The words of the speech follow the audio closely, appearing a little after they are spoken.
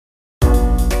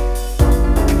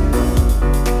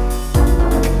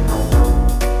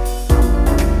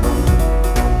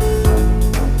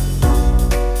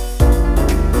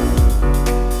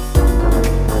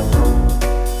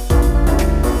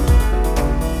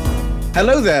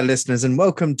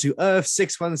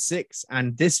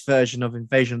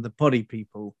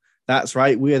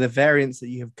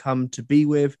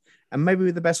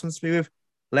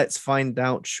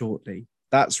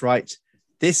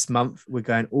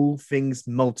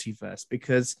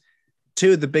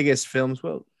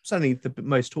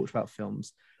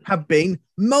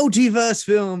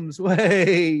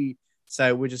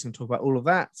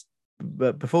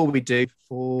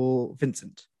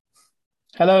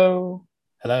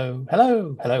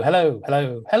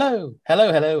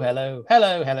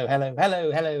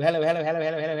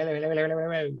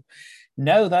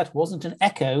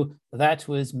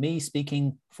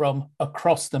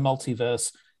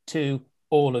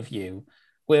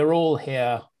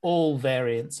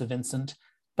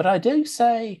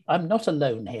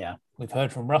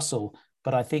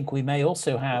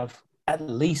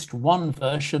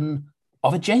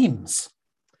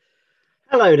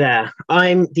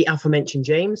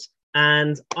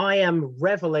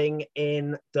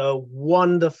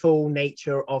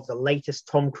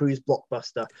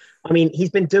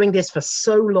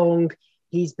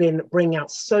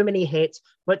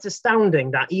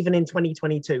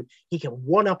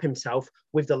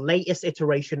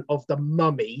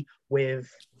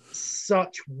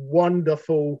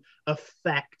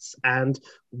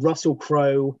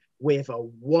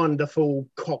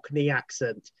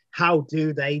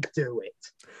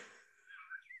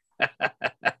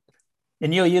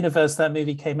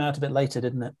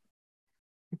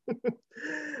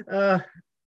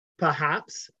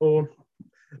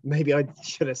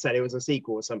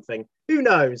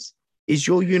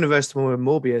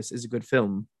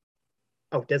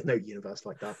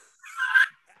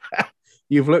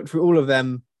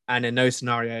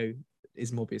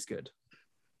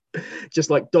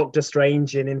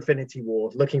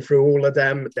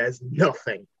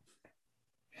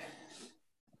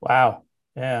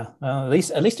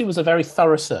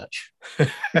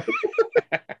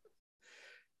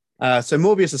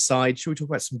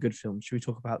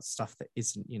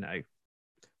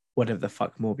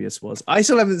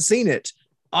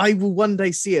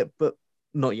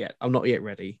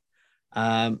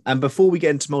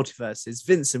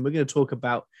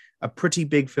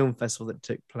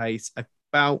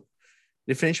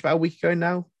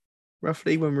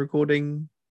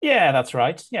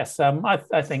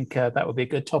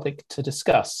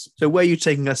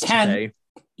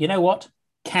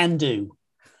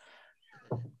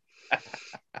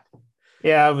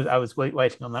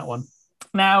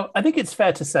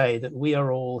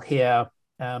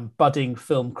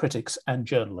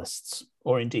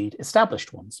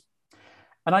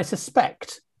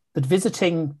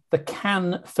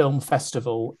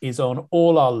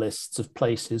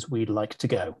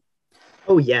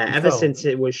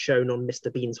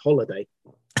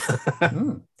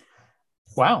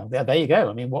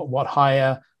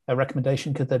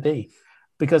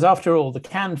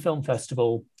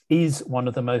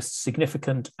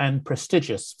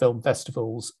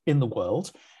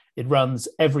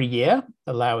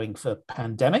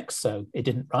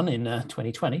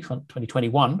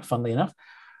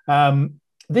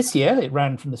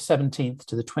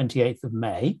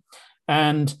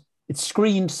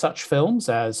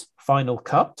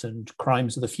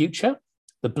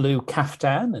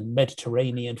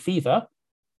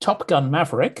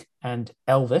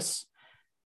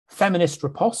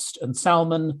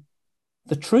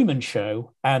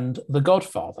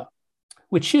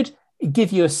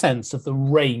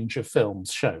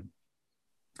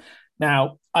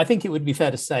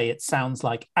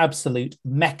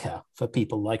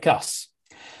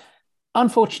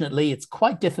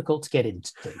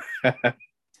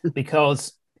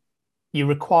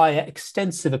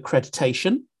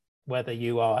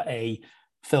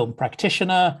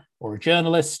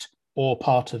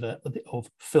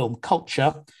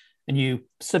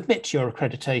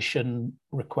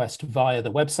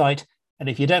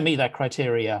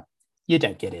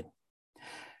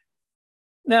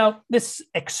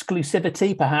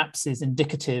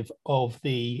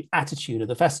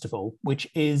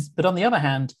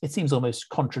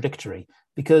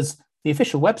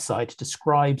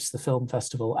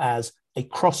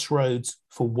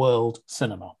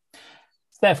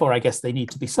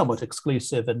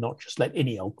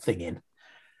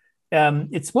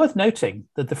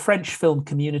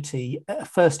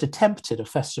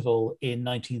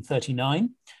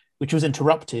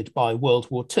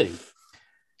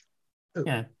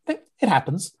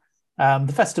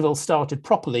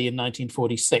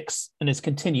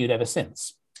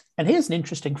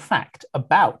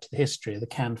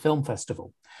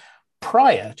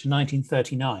prior to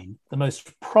 1939, the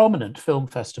most prominent film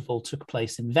festival took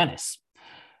place in Venice.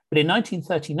 But in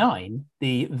 1939,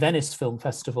 the Venice Film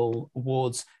Festival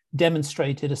Awards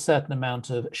demonstrated a certain amount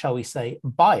of, shall we say,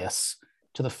 bias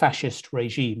to the fascist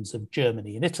regimes of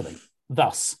Germany and Italy.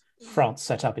 Thus, France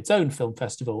set up its own film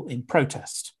festival in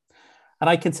protest. And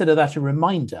I consider that a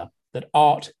reminder that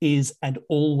art is and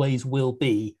always will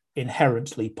be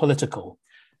inherently political,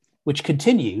 which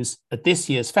continues at this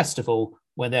year's festival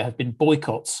when there have been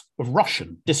boycotts of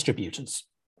Russian distributors.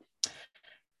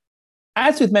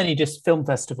 As with many film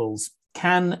festivals,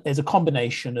 Cannes is a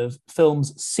combination of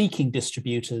films seeking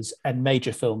distributors and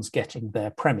major films getting their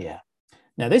premiere.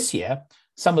 Now, this year,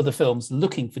 some of the films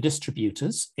looking for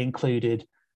distributors included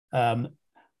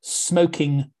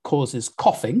Smoking Causes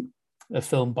Coughing, a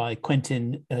film by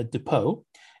Quentin Dupieux,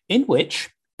 in which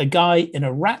a guy in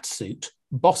a rat suit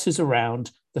bosses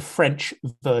around the French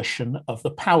version of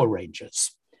the Power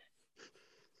Rangers.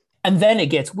 And then it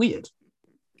gets weird.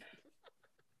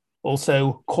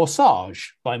 Also, Corsage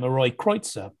by Maroy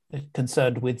Kreutzer,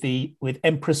 concerned with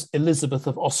Empress Elizabeth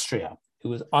of Austria, who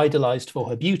was idolized for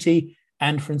her beauty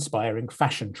and for inspiring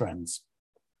fashion trends.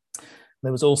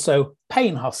 There was also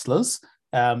Pain Hustlers,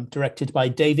 directed by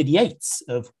David Yates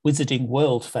of Wizarding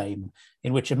World fame,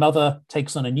 in which a mother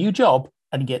takes on a new job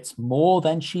and gets more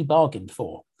than she bargained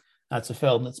for. That's a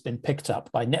film that's been picked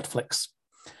up by Netflix.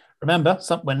 Remember,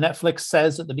 when Netflix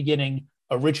says at the beginning,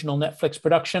 original Netflix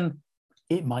production,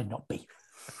 it might not be.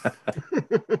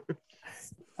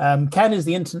 Cannes is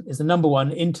the number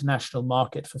one international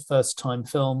market for first-time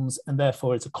films, and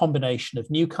therefore it's a combination of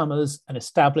newcomers and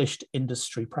established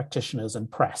industry practitioners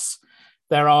and press.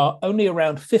 There are only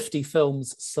around 50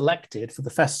 films selected for the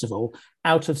festival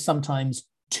out of sometimes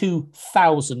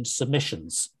 2,000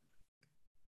 submissions.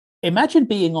 Imagine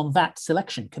being on that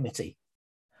selection committee.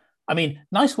 I mean,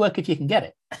 nice work if you can get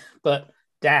it, but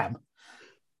damn.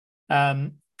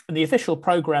 And the official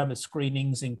program of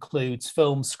screenings includes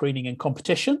film screening and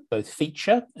competition, both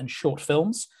feature and short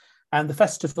films. And the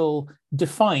festival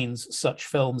defines such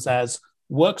films as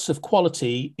works of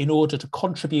quality in order to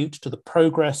contribute to the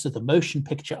progress of the motion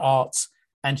picture arts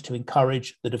and to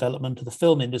encourage the development of the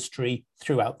film industry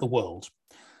throughout the world.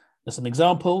 Now, some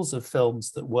examples of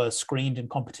films that were screened in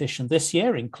competition this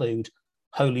year include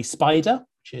Holy Spider,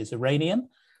 which is Iranian,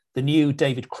 the new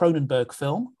David Cronenberg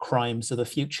film, Crimes of the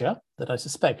Future, that I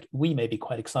suspect we may be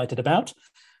quite excited about,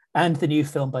 and the new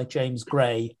film by James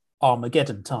Gray,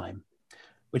 Armageddon Time,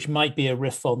 which might be a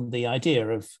riff on the idea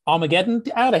of Armageddon,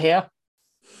 out of here.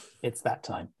 It's that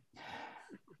time.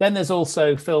 Then there's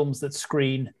also films that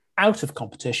screen out of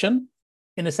competition,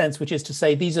 in a sense, which is to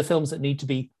say these are films that need to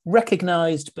be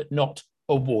recognized but not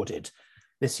awarded.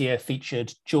 This year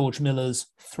featured George Miller's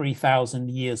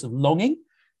 3,000 Years of Longing,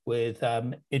 with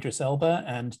Idris Elba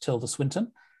and Tilda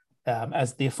Swinton,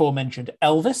 as the aforementioned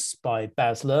Elvis by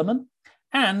Baz Luhrmann,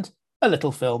 and a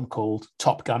little film called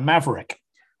Top Gun Maverick,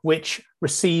 which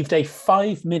received a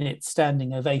 5-minute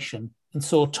standing ovation and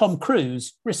saw Tom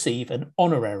Cruise receive an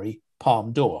honorary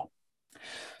Palme d'Or.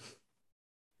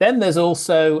 Then there's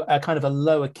also a kind of a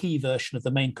lower key version of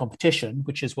the main competition,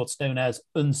 which is what's known as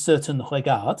Un Certain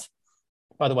Regard.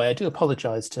 By the way, I do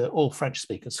apologize to all French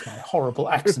speakers for my horrible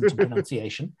accent and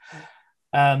pronunciation.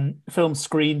 Films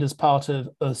screened as part of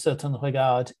Un Certain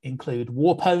Regard include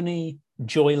War Pony,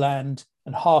 Joyland,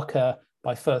 and Harker,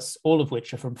 all of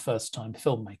which are from first-time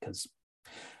filmmakers.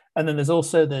 And then there's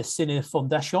also the Cine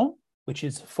Fondation, which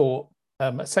is for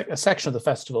a section of the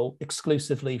festival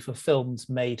exclusively for films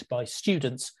made by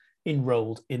students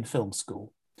enrolled in film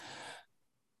school.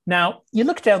 Now, you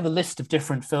look down the list of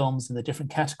different films in the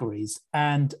different categories,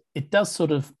 and it does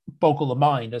sort of boggle the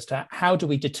mind as to how do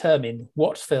we determine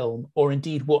what film, or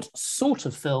indeed what sort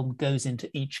of film, goes into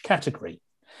each category.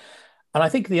 And I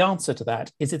think the answer to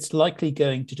that is it's likely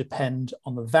going to depend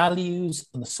on the values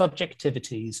and the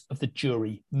subjectivities of the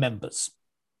jury members,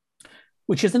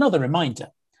 which is another reminder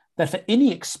that for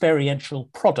any experiential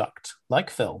product like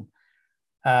film,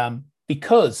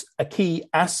 because a key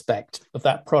aspect of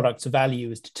that product's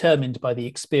value is determined by the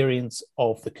experience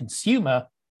of the consumer,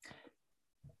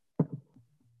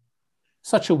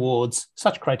 such awards,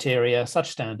 such criteria, such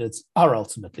standards are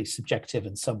ultimately subjective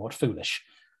and somewhat foolish.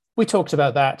 We talked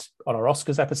about that on our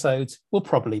Oscars episodes. We'll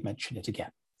probably mention it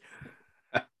again.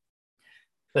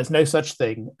 There's no such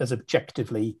thing as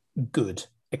objectively good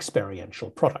experiential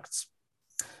products.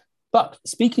 But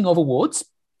speaking of awards,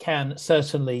 Cannes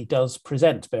certainly does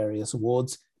present various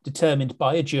awards determined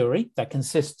by a jury that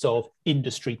consists of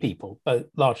industry people, both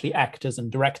largely actors and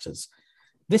directors.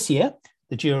 This year,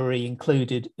 the jury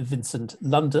included Vincent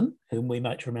London, whom we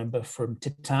might remember from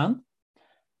Titan,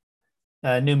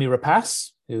 Noomi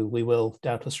Rapace, who we will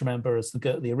doubtless remember as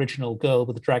the original girl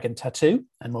with the dragon tattoo,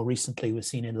 and more recently was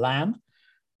seen in Lamb.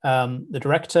 The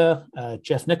director,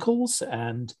 Jeff Nichols,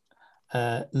 and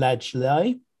Laj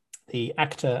Lai, the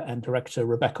actor and director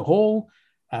Rebecca Hall,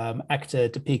 actor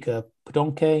Deepika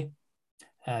Padonke,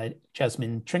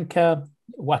 Jasmine Trinka,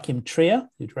 Joachim Trier,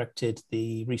 who directed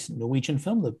the recent Norwegian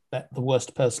film, The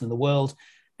Worst Person in the World,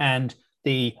 and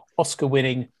the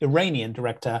Oscar-winning Iranian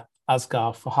director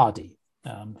Asghar Farhadi,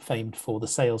 famed for The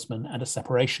Salesman and A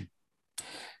Separation.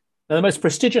 Now, the most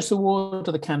prestigious award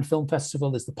of the Cannes Film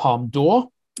Festival is the Palme d'Or,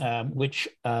 which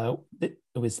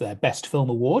was their Best Film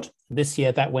Award. This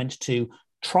year, that went to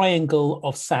Triangle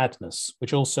of Sadness,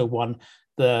 which also won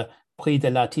the Prix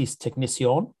de l'Artiste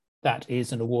Technicien. That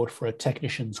is an award for a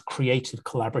technician's creative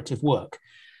collaborative work.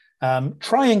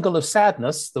 Triangle of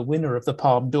Sadness, the winner of the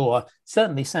Palme d'Or,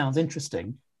 certainly sounds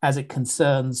interesting as it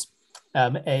concerns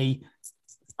a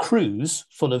cruise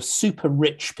full of super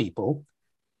rich people.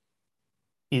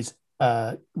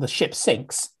 The ship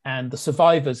sinks and the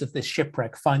survivors of this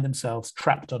shipwreck find themselves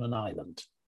trapped on an island.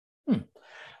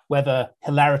 Whether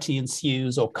hilarity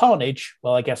ensues or carnage,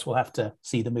 well, I guess we'll have to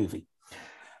see the movie.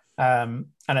 And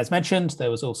as mentioned,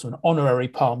 there was also an honorary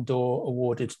Palme d'Or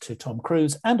awarded to Tom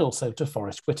Cruise and also to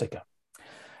Forest Whitaker.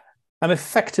 And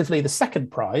effectively, the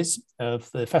second prize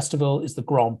of the festival is the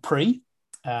Grand Prix.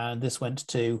 And this went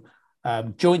to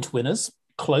joint winners,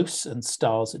 Close and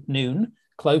Stars at Noon.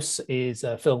 Close is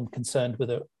a film concerned with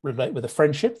a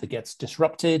friendship that gets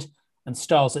disrupted, and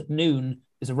Stars at Noon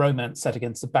is a romance set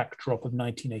against the backdrop of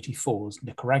 1984's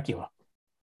Nicaragua.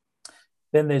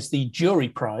 Then there's the Jury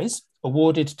Prize,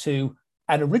 awarded to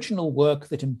an original work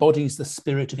that embodies the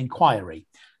spirit of inquiry,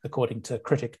 according to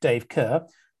critic Dave Kerr.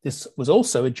 This was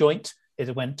also a joint.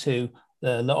 It went to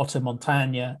L'Otto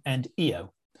Montagna and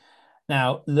Io.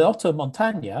 Now, L'Otto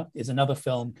Montagna is another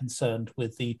film concerned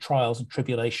with the trials and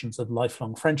tribulations of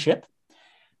lifelong friendship.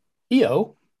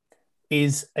 Io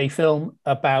is a film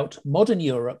about modern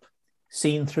Europe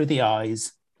seen through the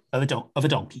eyes of a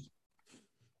donkey.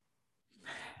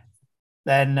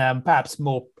 Then perhaps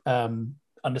more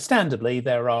understandably,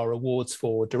 there are awards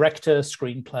for director,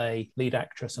 screenplay, lead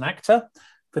actress, and actor.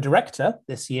 For director,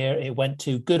 this year it went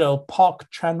to good old Park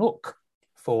Chan-wook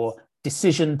for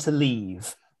Decision to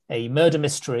Leave, a murder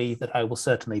mystery that I will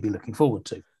certainly be looking forward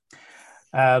to.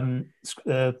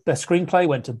 The screenplay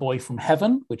went to Boy from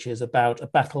Heaven, which is about a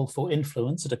battle for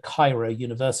influence at a Cairo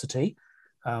university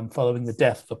following the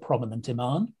death of a prominent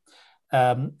imam.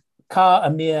 Ka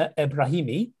Amir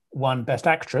Ebrahimi won Best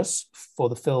Actress for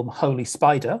the film Holy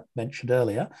Spider, mentioned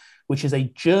earlier, which is a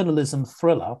journalism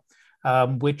thriller,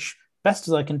 which, best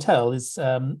as I can tell, is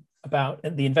about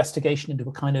the investigation into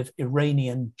a kind of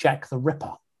Iranian Jack the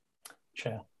Ripper,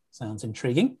 which sounds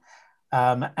intriguing.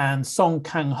 And Song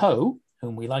Kang-ho,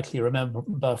 whom we likely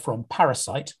remember from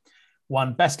Parasite,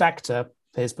 won Best Actor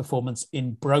for his performance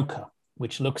in Broker,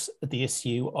 which looks at the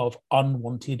issue of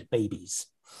unwanted babies.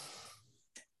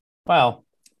 Well,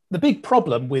 the big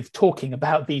problem with talking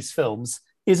about these films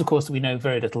is, of course, that we know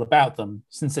very little about them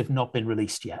since they've not been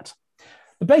released yet.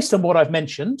 But based on what I've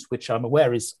mentioned, which I'm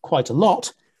aware is quite a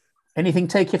lot, anything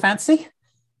take your fancy?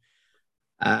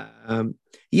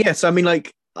 Yes, I mean,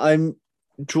 like, I'm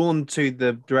drawn to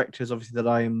the directors, obviously, that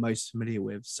I am most familiar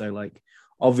with. So, like,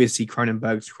 obviously,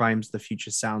 Cronenberg's Crimes of the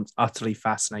Future sounds utterly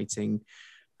fascinating,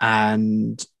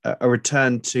 and a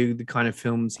return to the kind of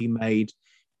films he made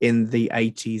in the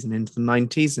 80s and into the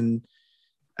 90s,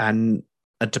 and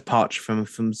a departure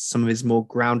from some of his more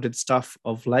grounded stuff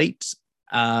of late.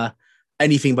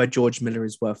 Anything by George Miller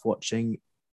is worth watching.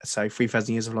 So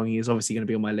 3,000 Years of Longing is obviously going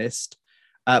to be on my list.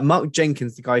 Mark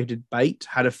Jenkins, the guy who did Bait,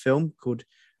 had a film called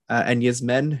Enya's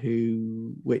Men,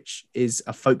 which is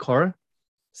a folk horror.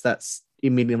 So that's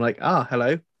immediately I'm like,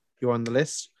 hello, you're on the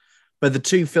list. But the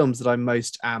two films that I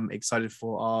most am excited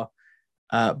for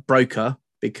are Broker,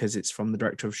 because it's from the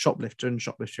director of Shoplifter, and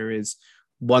Shoplifter is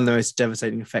one of the most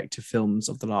devastating, effective films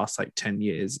of the last 10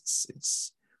 years.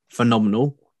 It's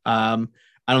phenomenal. And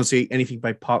obviously anything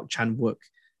by Park Chan-wook,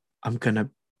 I'm going to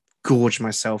gorge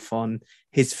myself on.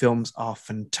 His films are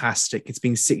fantastic. It's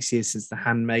been 6 years since The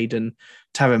Handmaiden.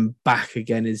 To have him back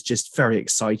again is just very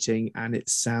exciting, and it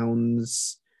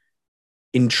sounds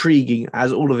intriguing,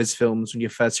 as all of his films, when you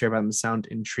first hear about them, sound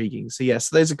intriguing. So yes,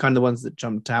 those are kind of the ones that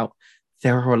jumped out.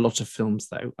 There are a lot of films,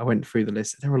 though. I went through the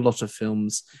list. There are a lot of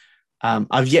films.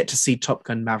 I've yet to see Top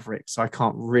Gun Maverick, so I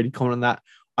can't really comment on that.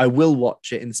 I will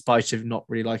watch it in spite of not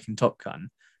really liking Top Gun,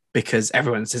 because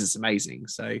everyone says it's amazing.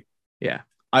 So yeah,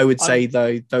 I would say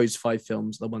though those 5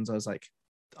 films are the ones I was like,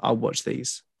 I'll watch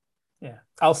these. Yeah,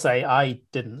 I'll say I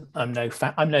didn't. I'm no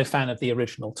fan of the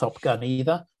original Top Gun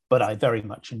either. but I very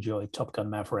much enjoyed Top Gun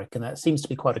Maverick, and that seems to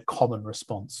be quite a common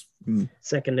response.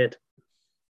 Seconded.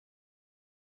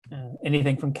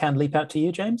 Anything from Cannes leap out to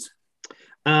you, James?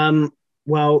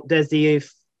 Well, there's the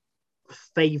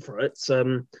favourites.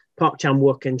 Park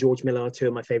Chan-wook and George Miller are two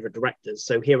of my favourite directors.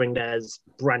 So hearing there's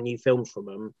brand new films from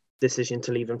them, Decision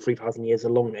to Leave and 3,000 Years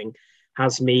of Longing,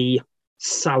 has me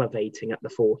salivating at the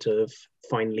thought of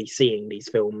finally seeing these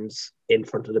films in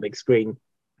front of the big screen,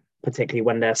 particularly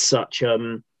when they're such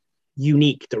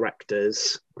unique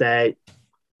directors. They're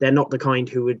not the kind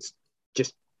who would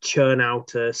just churn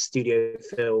out a studio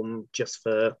film just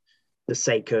for the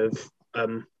sake of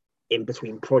in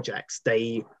between projects.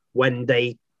 When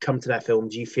they come to their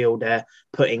films, you feel they're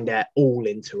putting their all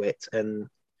into it, and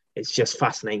it's just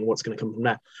fascinating what's going to come from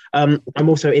there. I'm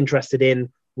also interested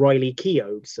in Riley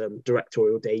Keough's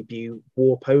directorial debut,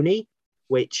 War Pony,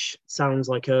 which sounds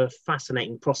like a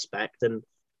fascinating prospect, and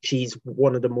she's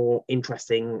one of the more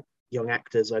interesting young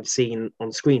actors I've seen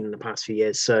on screen in the past few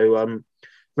years. So I'm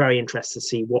very interested to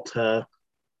see what her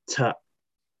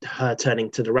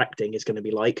turning to directing is going to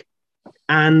be like.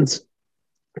 And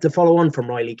to follow on from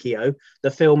Riley Keough,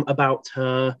 the film about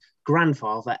her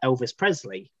grandfather, Elvis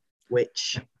Presley,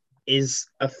 which is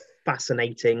a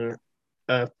fascinating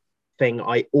thing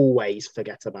I always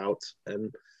forget about.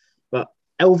 But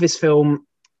Elvis film,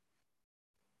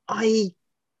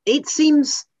 it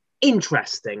seems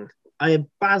interesting.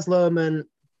 Baz Luhrmann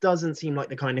doesn't seem like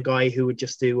the kind of guy who would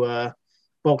just do a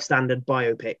bog standard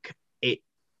biopic.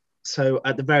 So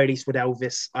at the very least with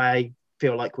Elvis, I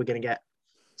feel like we're going to get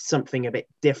something a bit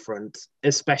different,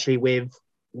 especially with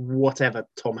whatever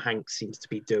Tom Hanks seems to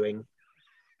be doing.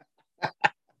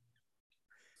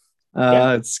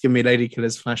 It's giving me Lady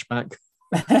Killers flashback.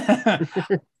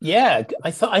 Yeah,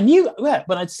 I knew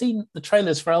when I'd seen the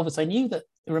trailers for Elvis, I knew that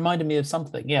it reminded me of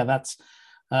something. Yeah, that's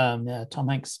Tom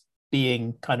Hanks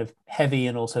being kind of heavy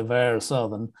and also very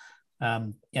southern.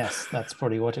 Yes, that's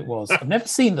probably what it was. I've never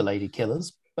seen the Lady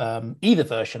Killers, either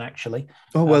version actually.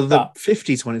 Oh well, the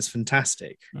 50s one is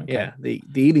fantastic. Okay. Yeah, the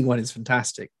Ealing one is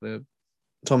fantastic. The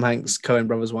Tom Hanks Coen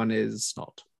Brothers one is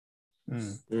not.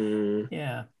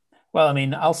 Yeah. Well, I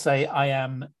mean, I'll say I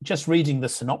am just reading the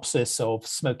synopsis of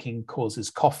Smoking Causes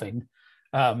Coughing.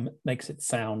 Makes it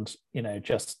sound,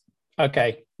 just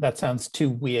okay. That sounds too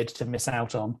weird to miss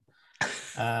out on.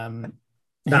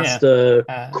 That's the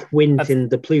Quentin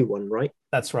Dupieux one, right?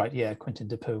 That's right. Yeah, Quentin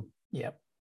Dupieux. Yeah.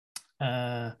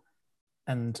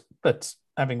 But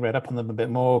having read up on them a bit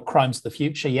more, Crimes of the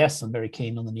Future, yes, I'm very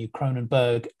keen on the new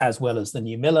Cronenberg as well as the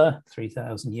new Miller,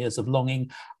 3,000 Years of Longing.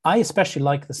 I especially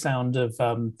like the sound of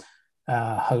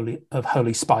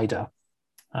Holy Spider,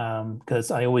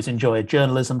 because I always enjoy a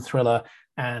journalism thriller,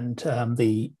 and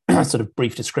the sort of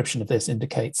brief description of this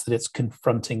indicates that it's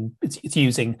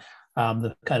using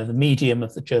the kind of the medium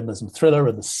of the journalism thriller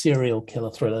and the serial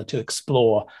killer thriller to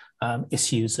explore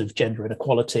issues of gender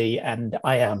inequality, and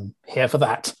I am here for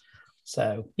that.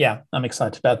 So yeah, I'm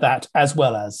excited about that, as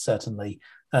well as certainly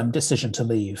Decision to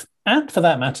Leave, and for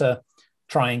that matter,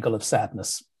 Triangle of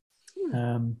Sadness.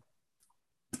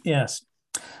 Yes.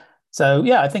 So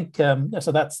yeah, I think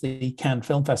so. That's the Cannes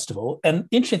Film Festival, and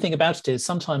the interesting thing about it is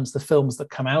sometimes the films that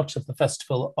come out of the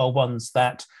festival are ones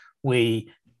that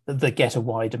get a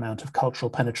wide amount of cultural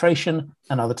penetration,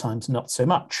 and other times not so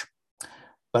much.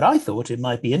 But I thought it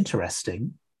might be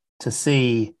interesting to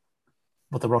see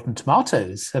what the Rotten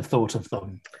Tomatoes have thought of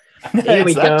them. Here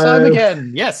we go. That time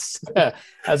again. Yes.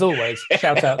 As always,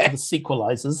 shout out to the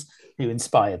sequelizers who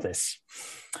inspired this.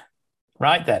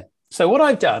 Right then. So what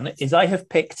I've done is I have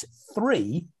picked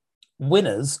 3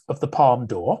 winners of the Palme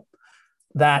d'Or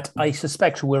that I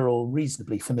suspect we're all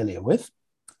reasonably familiar with.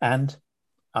 And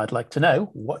I'd like to know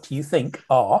what you think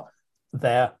are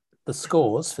the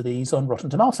scores for these on Rotten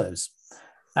Tomatoes.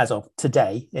 As of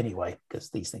today, anyway, because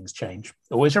these things change.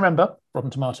 Always remember,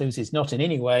 Rotten Tomatoes is not in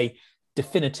any way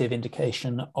definitive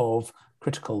indication of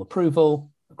critical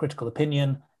approval, critical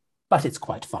opinion, but it's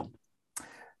quite fun.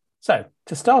 So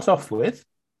to start off with,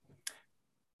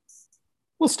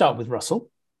 we'll start with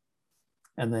Russell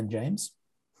and then James.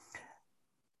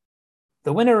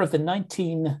 The winner of the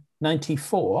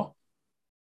 1994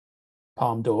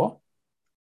 Palme d'Or,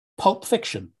 Pulp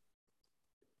Fiction.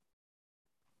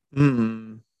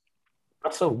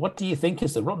 Russell, what do you think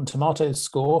is the Rotten Tomatoes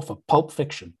score for Pulp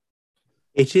Fiction?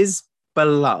 It is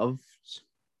beloved,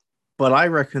 but I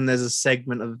reckon there's a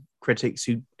segment of critics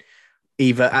who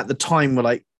either at the time were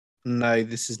like, no,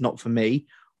 this is not for me,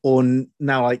 or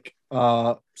now like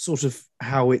sort of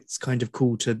how it's kind of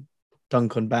cool to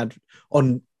dunk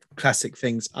on classic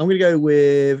things. I'm going to go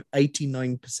with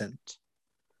 89%.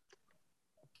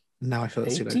 Now I feel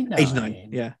that's 89. 89,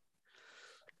 yeah.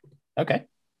 Okay.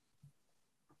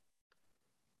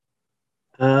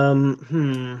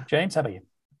 James, how about you?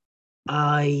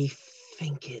 I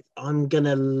think I'm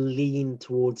gonna lean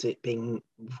towards it being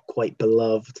quite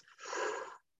beloved.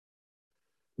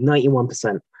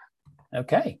 91%.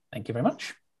 Okay, thank you very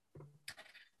much.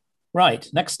 Right,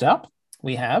 next up,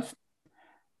 we have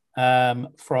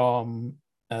from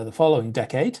the following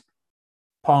decade,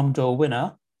 Palme d'Or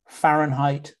winner,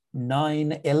 Fahrenheit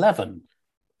 9/11.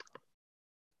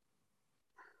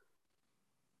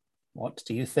 What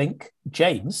do you think,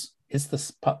 James, is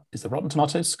the Rotten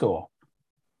Tomatoes score?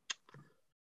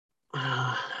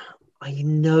 I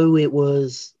know it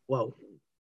was, well,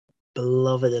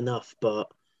 beloved enough, but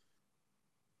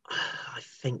I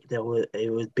think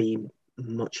it would be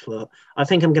much lower. I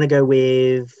think I'm going to go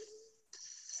with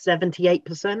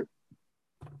 78%.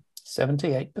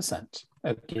 78%.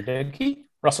 Okie dokie.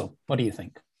 Russell, what do you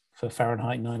think for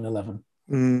Fahrenheit 9/11?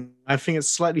 I think it's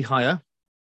slightly higher,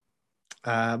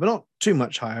 but not too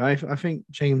much higher. I think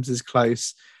James is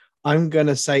close. I'm going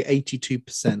to say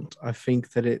 82%. I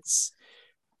think that it's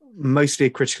mostly a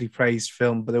critically praised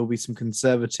film, but there will be some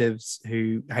conservatives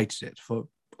who hated it for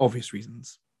obvious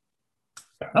reasons.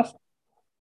 Fair enough.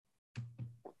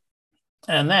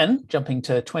 And then jumping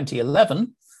to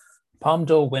 2011, Palme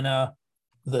d'Or winner,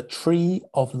 The Tree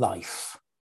of Life.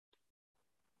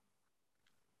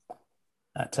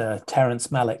 That Terrence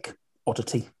Malick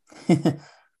oddity.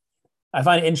 I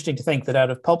find it interesting to think that out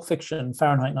of Pulp Fiction,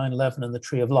 Fahrenheit 9/11, and The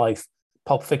Tree of Life,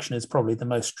 Pulp Fiction is probably the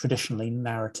most traditionally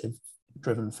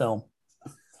narrative-driven film,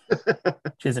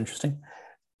 which is interesting.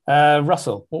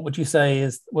 Russell, what would you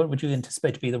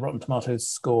anticipate to be the Rotten Tomatoes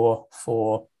score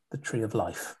for The Tree of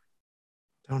Life?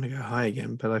 I don't want to go high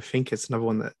again, but I think it's another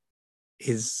one that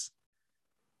is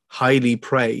highly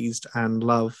praised and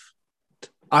loved.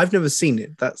 I've never seen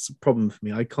it. That's a problem for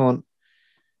me. I can't.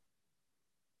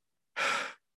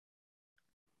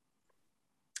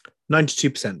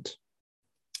 92%.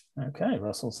 Okay,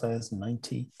 Russell says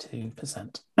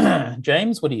 92%.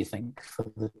 James, what do you think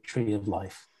for The Tree of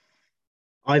Life?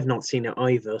 I've not seen it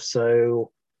either,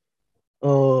 so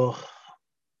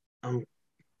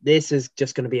this is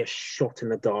just going to be a shot in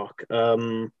the dark.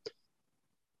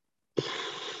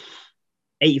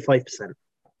 85%.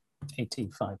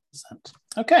 85%.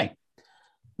 Okay.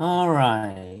 All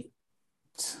right.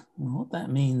 What that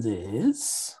means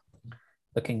is,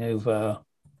 looking over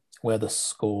where the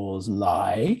scores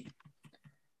lie,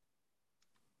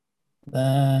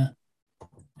 there,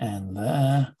 and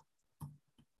there,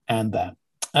 and there.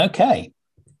 Okay.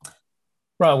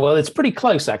 Right, well, it's pretty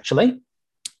close, actually.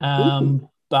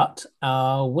 But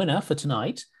our winner for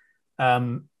tonight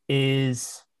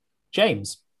is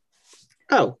James.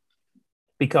 Oh.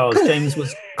 Because James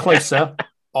was closer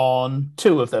on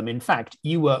two of them. In fact,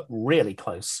 you were really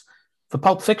close. For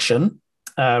Pulp Fiction,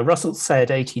 Russell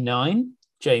said 89,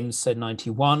 James said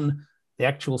 91. The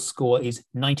actual score is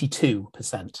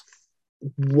 92%.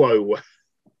 Whoa.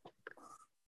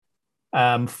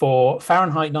 For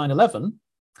Fahrenheit 9/11,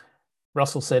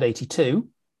 Russell said 82,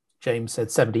 James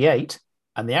said 78,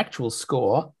 and the actual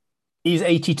score is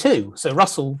 82. So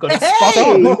Russell got it spot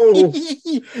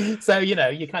on. So,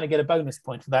 you kind of get a bonus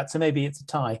point for that. So maybe it's a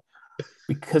tie.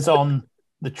 Because on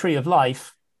The Tree of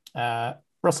Life,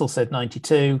 Russell said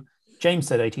 92, James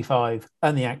said 85,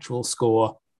 and the actual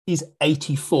score is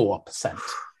 84%.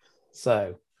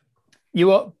 So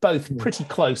you are both pretty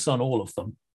close on all of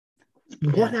them.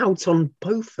 One out on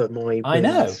both of my I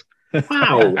know.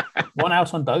 Wow. One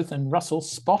out on both, and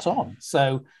Russell's spot on.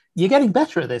 So you're getting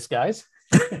better at this, guys.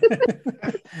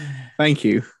 Thank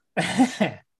you.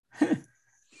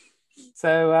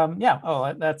 So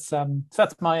that's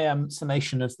my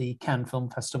summation of the Cannes Film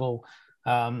Festival.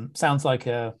 Sounds like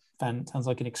an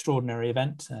extraordinary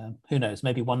event. Who knows?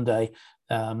 Maybe one day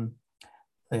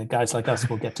guys like us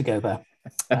will get to go there.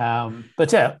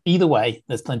 But yeah, either way,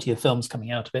 there's plenty of films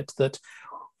coming out of it that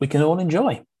we can all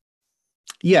enjoy.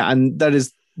 Yeah, and that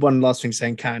is one last thing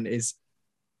saying Cannes is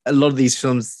a lot of these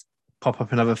films pop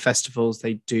up in other festivals.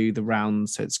 They do the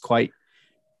rounds, so it's quite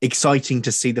exciting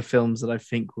to see the films that I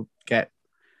think will get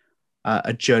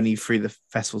a journey through the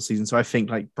festival season. So I think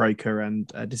like Broker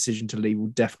and Decision to Leave will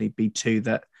definitely be two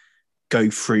that go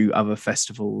through other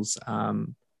festivals.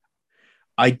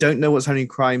 I don't know what's happening in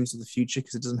Crimes of the Future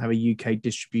because it doesn't have a UK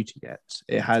distributor yet.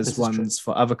 It has ones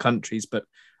for other countries, but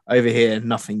over here,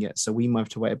 nothing yet. So we might have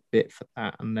to wait a bit for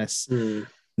that unless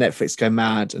Netflix go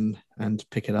mad and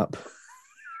pick it up.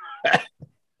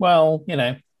 Well,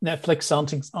 Netflix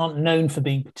aren't known for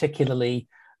being particularly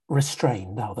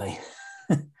restrained, are they?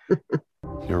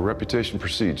 Your reputation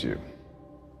precedes you.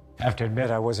 I have to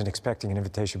admit, I wasn't expecting an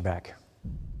invitation back.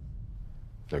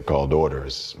 They're called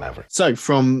orders, Maverick. So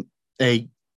from a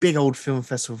big old film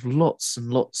festival with lots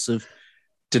and lots of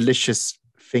delicious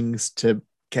things to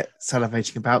get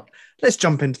salivating about, let's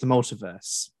jump into the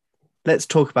multiverse. Let's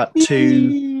talk about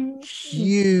two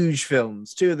huge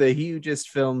films, two of the hugest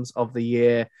films of the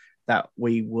year that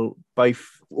we will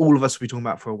all of us will be talking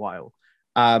about for a while.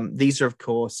 These are, of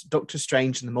course, Doctor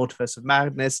Strange and the Multiverse of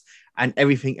Madness and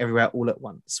Everything Everywhere All at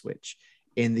Once, which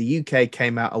in the UK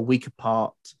came out a week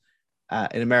apart.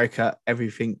 In America,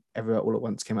 Everything Everywhere All at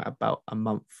Once came out about a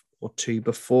month or two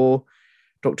before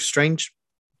Doctor Strange.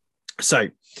 So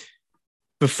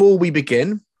before we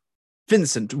begin,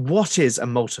 Vincent, what is a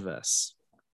multiverse?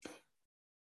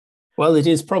 Well, it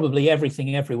is probably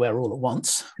everything everywhere all at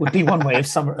once, would be one way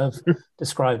of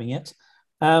describing it.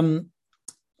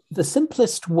 The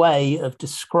simplest way of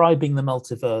describing the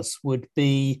multiverse would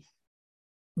be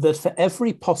that for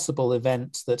every possible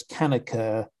event that can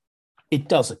occur, it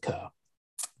does occur.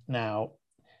 Now,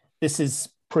 this has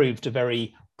proved a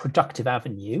very productive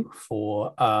avenue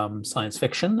for science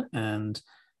fiction and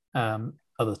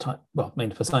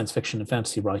mainly for science fiction and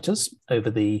fantasy writers over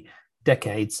the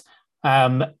decades.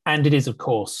 And it is, of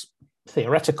course,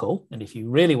 theoretical. And if you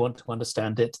really want to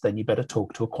understand it, then you better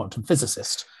talk to a quantum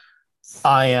physicist.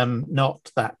 I am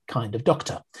not that kind of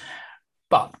doctor.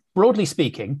 But broadly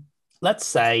speaking, let's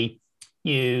say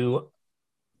you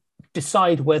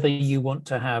decide whether you want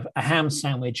to have a ham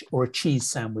sandwich or a cheese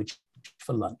sandwich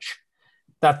for lunch.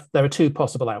 There are two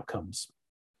possible outcomes.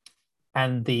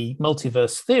 And the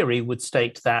multiverse theory would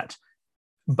state that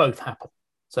both happen.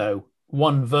 So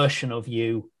one version of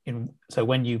you, so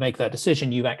when you make that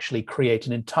decision, you actually create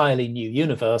an entirely new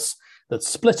universe that's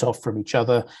split off from each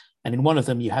other. And in one of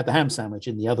them, you had the ham sandwich.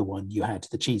 In the other one, you had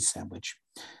the cheese sandwich.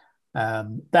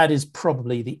 That is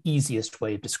probably the easiest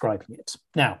way of describing it.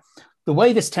 Now, the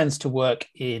way this tends to work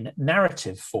in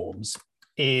narrative forms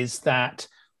is that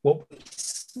what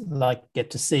we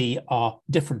get to see are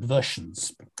different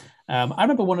versions. I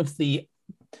remember one of the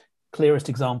clearest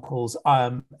examples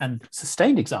and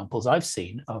sustained examples I've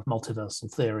seen of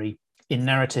multiversal theory in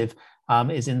narrative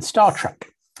is in Star Trek.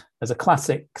 There's a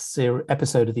classic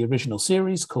episode of the original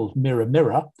series called Mirror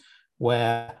Mirror,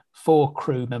 where 4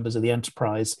 crew members of the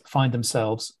Enterprise find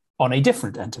themselves on a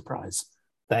different Enterprise.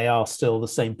 They are still the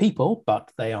same people,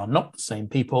 but they are not the same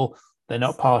people. They're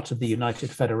not part of the United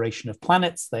Federation of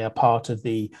Planets. They are part of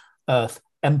the Earth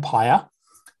Empire.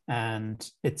 And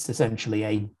it's essentially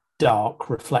a dark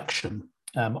reflection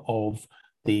of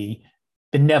the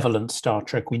benevolent Star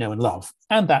Trek we know and love.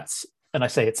 And I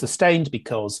say it's sustained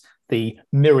because the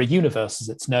mirror universe, as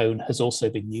it's known, has also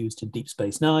been used in Deep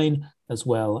Space Nine, as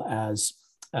well as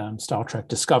Star Trek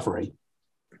Discovery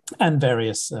and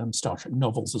various Star Trek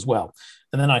novels as well.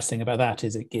 And the nice thing about that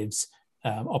is it gives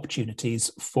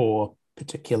opportunities for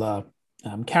particular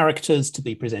characters to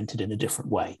be presented in a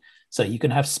different way. So you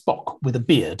can have Spock with a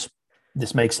beard.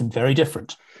 This makes him very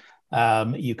different.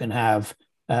 You can have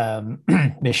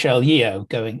Michelle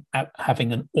Yeoh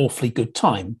having an awfully good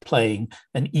time playing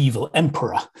an evil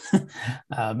emperor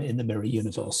in the mirror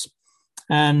universe.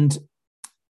 And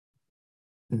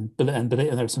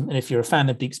if you're a fan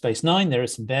of Deep Space Nine, there are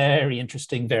some very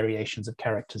interesting variations of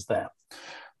characters there.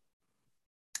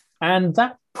 And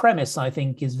that premise, I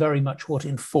think, is very much what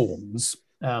informs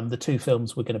the two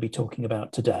films we're going to be talking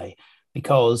about today,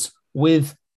 because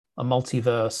with a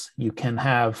multiverse, you can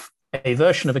have a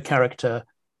version of a character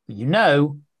that you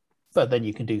know, but then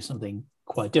you can do something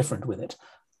quite different with it.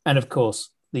 And of course,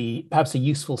 perhaps a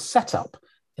useful setup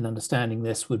in understanding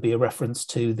this would be a reference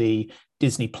to the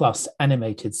Disney Plus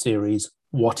animated series,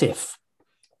 What If,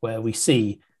 where we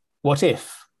see what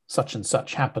if such and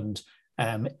such happened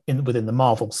within the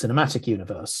Marvel Cinematic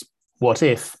Universe. What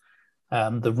if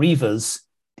the Reavers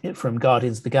from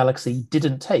Guardians of the Galaxy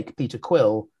didn't take Peter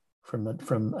Quill from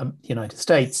the United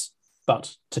States,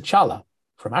 but T'Challa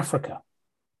from Africa?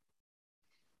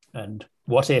 And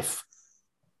what if,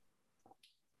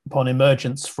 upon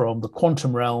emergence from the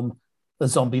quantum realm, the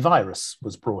zombie virus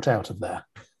was brought out of there?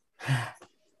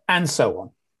 And so on.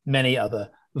 Many other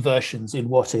versions in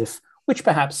What If, which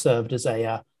perhaps served as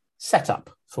a setup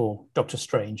for Doctor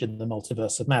Strange in the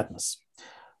Multiverse of Madness.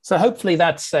 So hopefully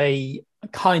that's a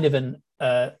kind of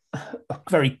a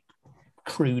very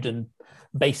crude and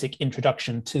basic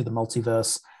introduction to the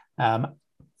multiverse,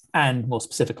 and more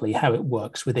specifically, how it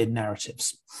works within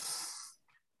narratives.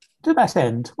 To that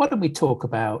end, why don't we talk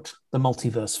about the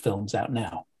multiverse films out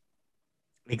now?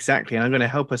 Exactly. And I'm going to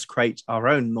help us create our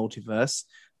own multiverse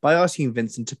by asking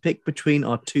Vincent to pick between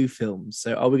our two films.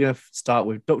 So are we going to start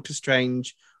with Doctor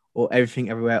Strange or Everything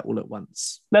Everywhere All at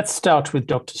Once? Let's start with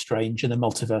Doctor Strange and the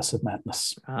Multiverse of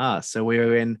Madness. So we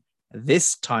are in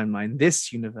this timeline,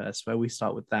 this universe, where we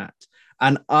start with that.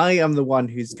 And I am the one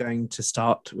who's going to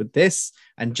start with this,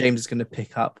 and James is going to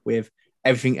pick up with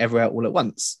Everything Everywhere All at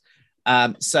Once.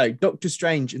 So Doctor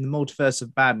Strange in the Multiverse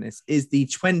of Madness is the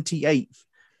 28th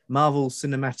Marvel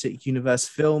Cinematic Universe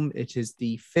film. It is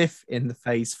the 5th in the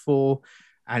Phase 4,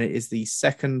 and it is the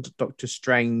second Doctor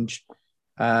Strange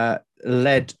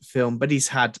led film, but he's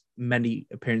had many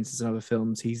appearances in other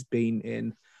films. He's been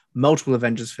in multiple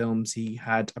Avengers films. He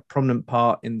had a prominent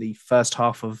part in the first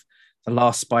half of the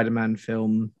last Spider-Man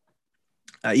film.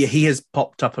 He has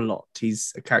popped up a lot.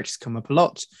 He's a character's come up a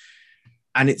lot.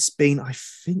 And it's been, I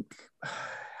think,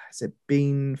 has it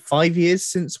been 5 years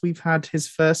since we've had his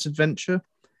first adventure?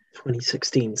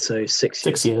 2016, so 6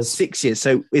 years. 6 years. 6 years.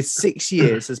 So it's 6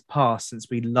 years has passed since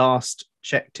we last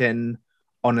checked in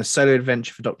on a solo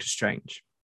adventure for Doctor Strange.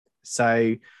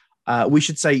 So we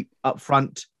should say up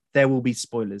front, there will be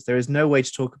spoilers. There is no way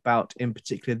to talk about, in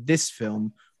particular, this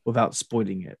film without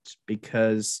spoiling it,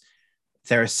 because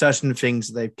there are certain things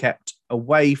that they've kept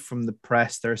away from the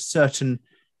press. There are certain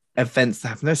events that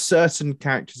happen. There's certain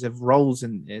characters have roles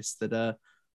in this that are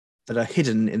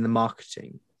hidden in the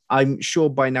marketing. I'm sure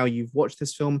by now you've watched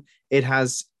this film. It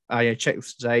has, I checked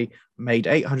this today, made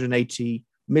 $880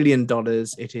 million.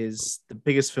 It is the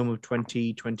biggest film of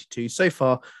 2022 so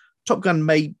far. Top Gun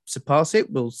may surpass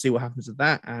it. We'll see what happens with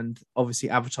that. And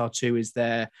obviously Avatar 2 is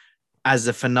there as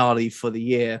a finale for the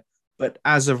year. But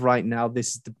as of right now,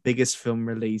 this is the biggest film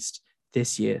released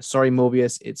this year. Sorry,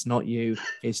 Morbius, it's not you.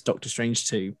 It's Doctor Strange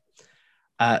 2.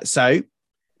 So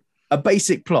a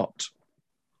basic plot.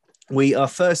 We are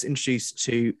first introduced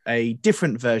to a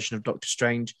different version of Doctor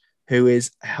Strange who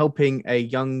is helping a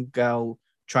young girl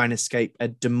try and escape a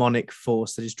demonic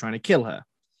force that is trying to kill her.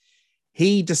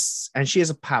 And she has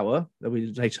a power that we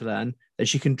later learn that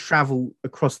she can travel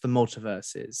across the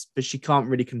multiverses, but she can't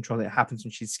really control it. It happens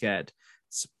when she's scared.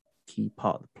 It's a key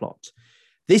part of the plot.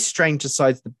 This Strange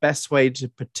decides the best way to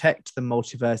protect the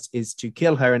multiverse is to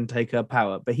kill her and take her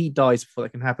power, but he dies before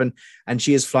that can happen, and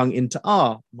she is flung into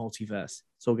our multiverse.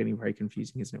 It's all getting very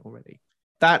confusing, isn't it, already?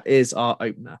 That is our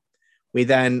opener. We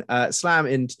then slam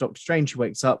into Doctor Strange, who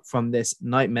wakes up from this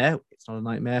nightmare. It's not a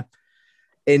nightmare.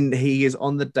 He is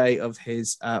on the day of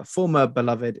his former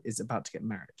beloved is about to get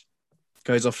married.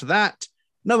 Goes off to that.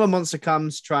 Another monster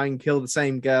comes, try and kill the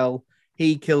same girl.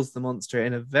 He kills the monster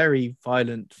in a very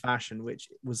violent fashion, which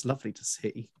was lovely to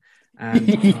see. And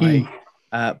my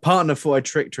partner thought I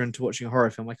tricked her into watching a horror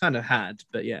film. I kind of had,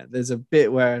 but yeah, there's a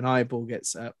bit where an eyeball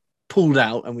gets pulled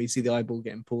out, and we see the eyeball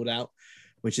getting pulled out,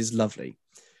 which is lovely.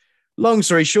 Long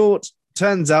story short,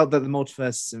 turns out that the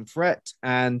multiverse is in threat,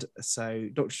 and so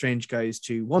Doctor Strange goes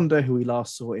to Wanda, who we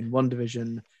last saw in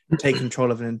WandaVision, take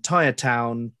control of an entire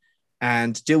town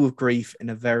and deal with grief in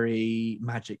a very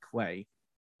magic way.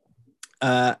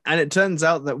 And it turns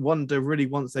out that Wanda really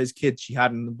wants those kids she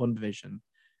had in the WandaVision,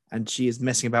 and she is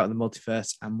messing about in the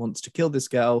multiverse and wants to kill this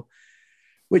girl,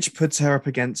 which puts her up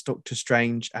against Doctor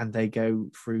Strange, and they go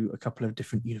through a couple of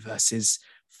different universes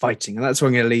fighting. And that's where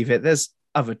I'm going to leave it. There's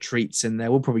other treats in there.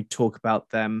 We'll probably talk about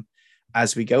them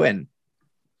as we go in.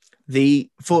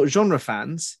 For genre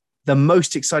fans, the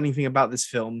most exciting thing about this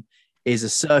film is a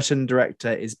certain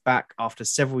director is back after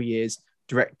several years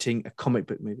directing a comic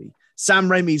book movie. Sam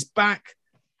Raimi's back.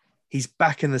 He's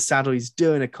back in the saddle. He's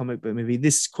doing a comic book movie.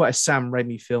 This is quite a Sam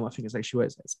Raimi film. I think it's actually where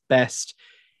it's its best.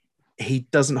 He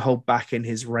doesn't hold back in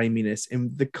his Raiminess,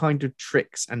 in the kind of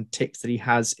tricks and ticks that he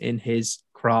has in his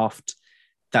craft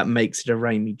that makes it a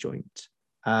Raimi joint.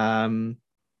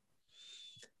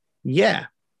 Yeah.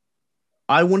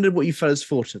 I wondered what you fellas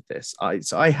thought of this.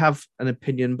 I have an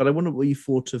opinion, but I wondered what you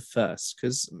thought of first,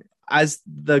 because as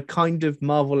the kind of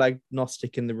Marvel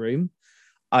agnostic in the room,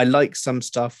 I like some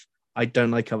stuff. I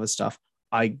don't like other stuff.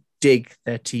 I dig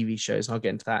their TV shows, and I'll get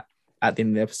into that at the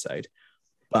end of the episode.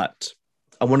 But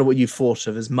I wonder what you thought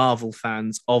of as Marvel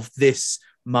fans of this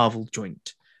Marvel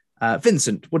joint.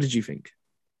 Vincent, what did you think?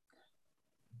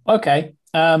 Okay.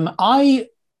 When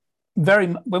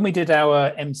we did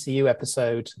our MCU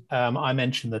episode, I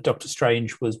mentioned that Doctor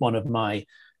Strange was one of my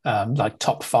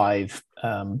top 5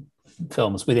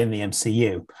 films within the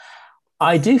MCU.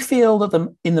 I do feel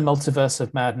that in the Multiverse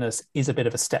of Madness is a bit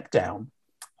of a step down.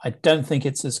 I don't think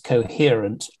it's as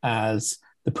coherent as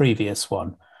the previous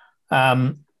one.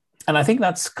 And I think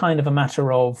that's kind of a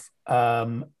matter of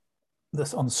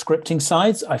this on the scripting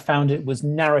sides. I found it was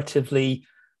narratively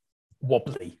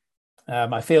wobbly.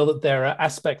 I feel that there are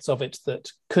aspects of it that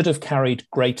could have carried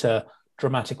greater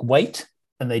dramatic weight,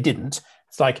 and they didn't.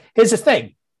 It's like, here's the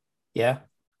thing. Yeah.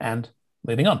 And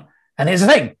moving on. And here's the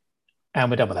thing.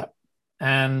 And we're done with that.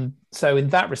 And so in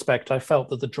that respect, I felt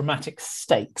that the dramatic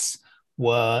stakes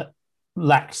were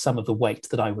lacked some of the weight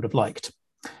that I would have liked.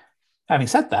 Having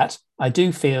said that, I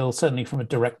do feel, certainly from a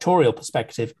directorial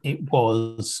perspective, it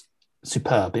was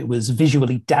superb. It was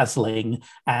visually dazzling,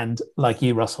 and like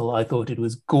you, Russell, I thought it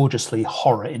was gorgeously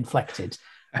horror inflected.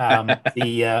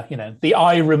 The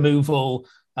eye removal,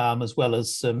 as well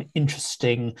as some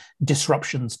interesting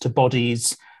disruptions to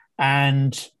bodies,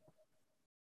 and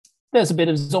there's a bit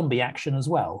of zombie action as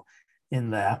well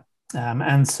in there,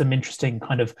 and some interesting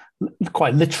kind of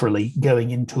quite literally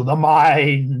going into the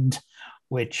mind,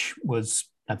 which was,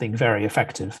 I think, very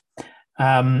effective.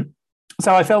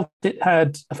 So I felt it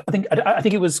had. I think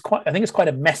it's quite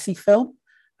a messy film,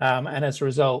 and as a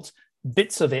result,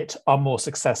 bits of it are more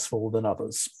successful than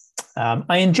others.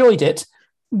 I enjoyed it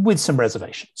with some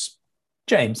reservations.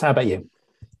 James, how about you?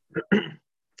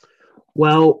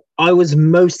 Well, I was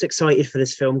most excited for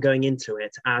this film going into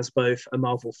it as both a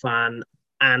Marvel fan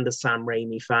and a Sam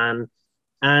Raimi fan.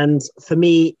 And for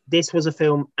me, this was a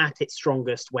film at its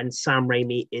strongest when Sam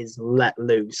Raimi is let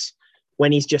loose,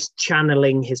 when he's just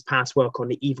channeling his past work on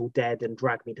The Evil Dead and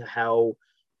Drag Me to Hell,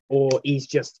 or he's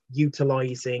just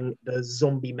utilizing the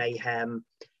zombie mayhem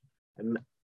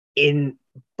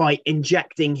by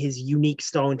injecting his unique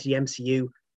style into the MCU.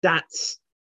 That's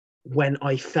when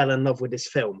I fell in love with this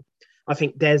film. I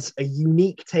think there's a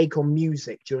unique take on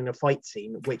music during a fight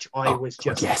scene, which I was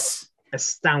just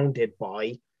astounded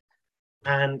by.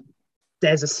 And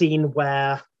there's a scene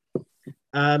where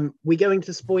we go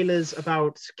into spoilers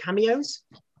about cameos.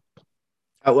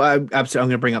 Oh, well, absolutely. I'm going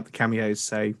to bring up the cameos,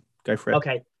 so go for it.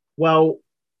 Okay. Well,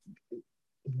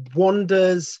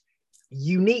 Wanda's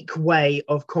unique way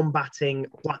of combating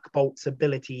Black Bolt's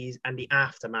abilities and the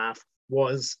aftermath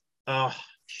was a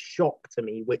shock to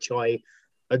me, which I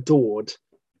adored.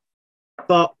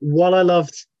 But while I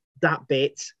loved that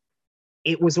bit,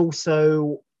 it was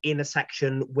also in a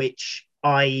section which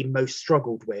I most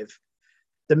struggled with.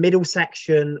 The middle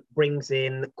section brings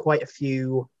in quite a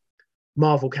few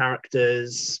Marvel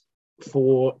characters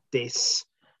for this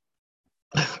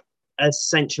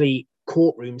essentially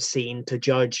courtroom scene to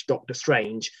judge Doctor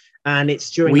Strange. And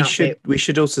it's during we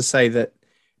should also say that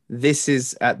this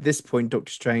is, at this point,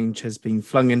 Doctor Strange has been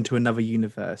flung into another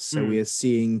universe. So we are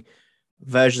seeing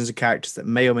versions of characters that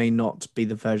may or may not be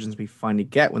the versions we finally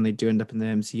get when they do end up in the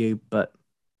MCU. But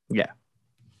yeah.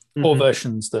 Or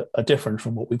versions that are different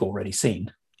from what we've already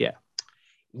seen. Yeah.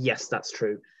 Yes, that's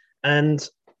true. And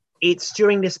it's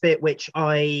during this bit which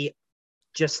I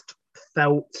just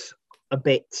felt a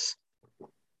bit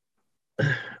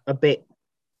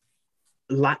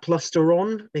lackluster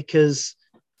on, because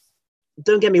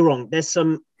don't get me wrong, there's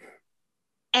some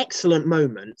excellent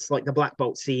moments like the Black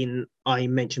Bolt scene I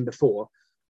mentioned before,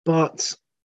 but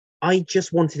I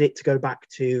just wanted it to go back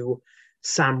to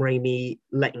Sam Raimi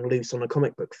letting loose on a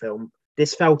comic book film.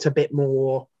 This felt a bit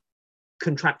more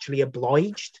contractually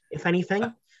obliged, if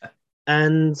anything.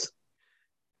 And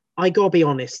I gotta be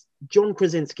honest, John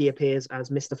Krasinski appears as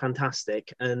Mr.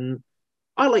 Fantastic, and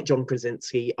I like John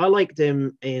Krasinski. I liked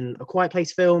him in A Quiet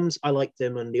Place films. I liked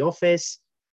him in The Office,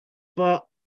 but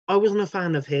I wasn't a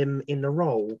fan of him in the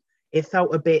role. It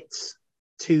felt a bit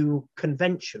too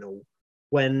conventional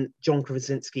when John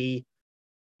Krasinski,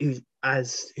 who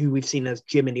we've seen as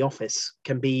Jim in The Office,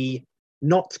 can be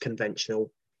not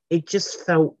conventional. It just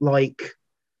felt like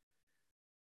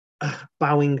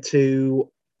bowing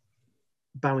to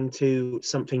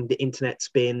something the internet's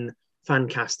been fan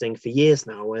casting for years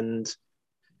now, and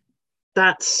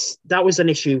that was an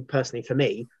issue personally for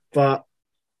me. But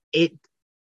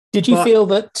did you feel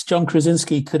that John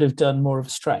Krasinski could have done more of a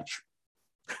stretch?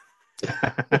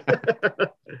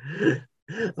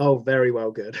 Oh, very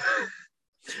well, good.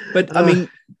 But I mean,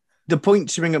 the point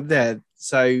to bring up there.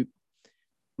 So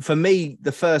for me,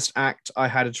 the first act I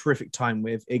had a terrific time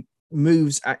with. It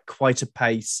moves at quite a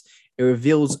pace. It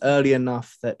reveals early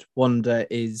enough that Wanda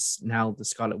is now the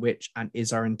Scarlet Witch and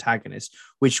is our antagonist,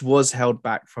 which was held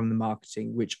back from the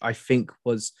marketing, which I think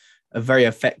was a very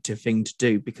effective thing to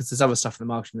do, because there's other stuff in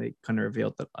the marketing they kind of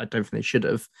revealed that I don't think they should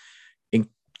have,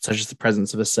 such as the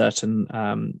presence of a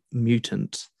certain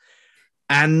mutant.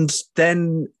 And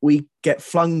then we get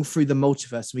flung through the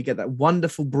multiverse, and we get that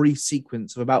wonderful brief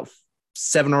sequence of about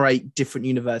 7 or 8 different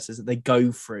universes that they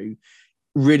go through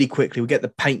really quickly. We get the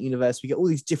paint universe, we get all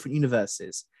these different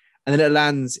universes, and then it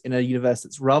lands in a universe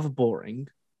that's rather boring,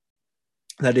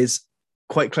 that is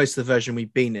quite close to the version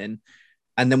we've been in.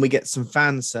 And then we get some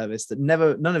fan service that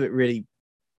none of it really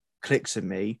clicks with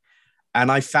me. And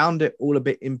I found it all a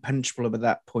bit impenetrable at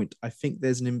that point. I think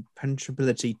there's an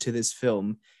impenetrability to this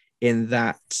film in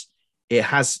that it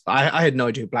has, I had no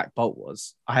idea who Black Bolt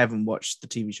was. I haven't watched the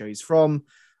TV show he's from.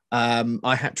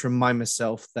 I had to remind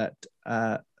myself that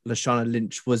Lashana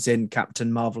Lynch was in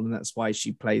Captain Marvel, and that's why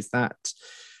she plays that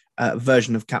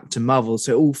version of Captain Marvel.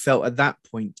 So it all felt at that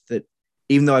point that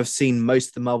even though I've seen most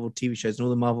of the Marvel TV shows and all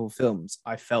the Marvel films,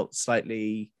 I felt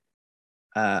slightly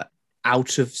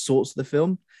out of sorts of the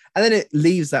film. And then it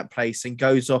leaves that place and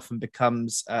goes off and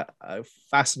becomes a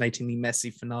fascinatingly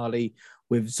messy finale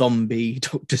with zombie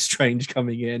Doctor Strange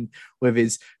coming in with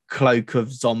his cloak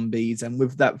of zombies and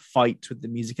with that fight with the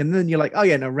music. And then you're like, oh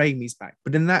yeah, no, Raimi's back.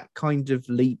 But in that kind of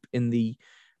leap in the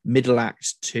middle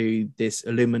act to this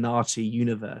Illuminati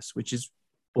universe, which is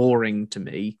boring to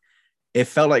me, it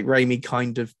felt like Raimi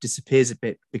kind of disappears a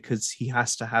bit because he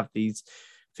has to have these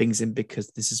things in because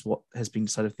this is what has been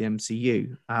decided of the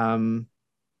MCU.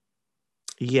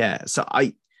 So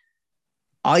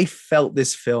I felt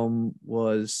this film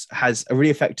has a really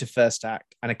effective first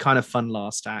act and a kind of fun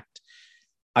last act.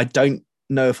 I don't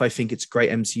know if I think it's a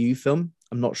great MCU film.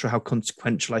 I'm not sure how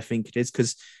consequential I think it is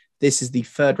because this is the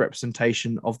third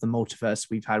representation of the multiverse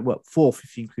we've had. Well, fourth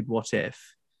if you include What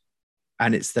If.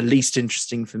 And it's the least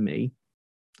interesting for me.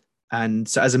 And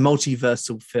so as a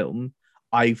multiversal film,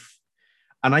 I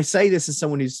say this as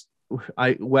someone who's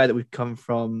aware that we've come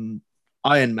from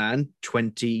Iron Man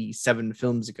 27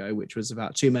 films ago, which was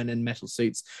about two men in metal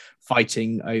suits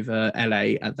fighting over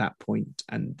LA at that point.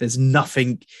 And there's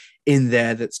nothing in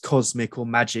there that's cosmic or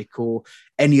magic or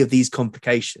any of these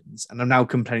complications. And I'm now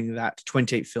complaining that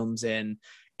 28 films in,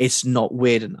 it's not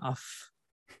weird enough.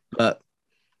 But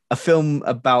a film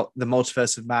about the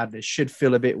multiverse of madness should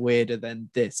feel a bit weirder than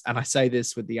this. And I say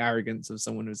this with the arrogance of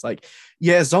someone who's like,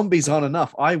 yeah, zombies aren't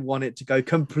enough. I want it to go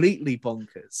completely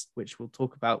bonkers, which we'll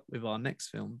talk about with our next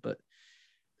film. But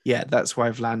yeah, that's where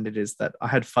I've landed, is that I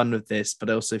had fun with this, but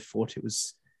I also thought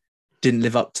didn't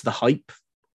live up to the hype.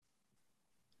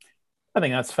 I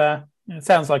think that's fair. It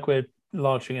sounds like we're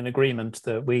largely in agreement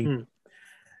that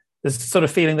there's a sort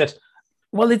of feeling that,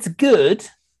 well, it's good,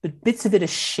 but bits of it are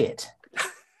shit.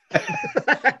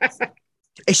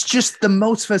 It's just the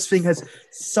multiverse thing has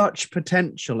such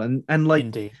potential, and like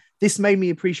Indeed. This made me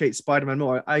appreciate Spider-Man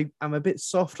more. I'm a bit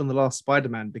soft on the last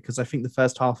Spider-Man because I think the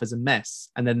first half is a mess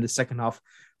and then the second half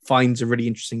finds a really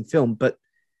interesting film. But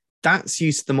that's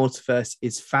use of the multiverse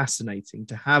is fascinating,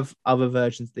 to have other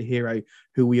versions of the hero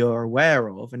who we are aware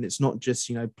of, and it's not just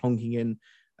plonking in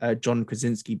John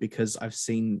Krasinski because I've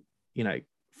seen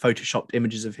photoshopped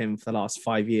images of him for the last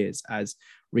 5 years as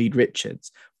Reed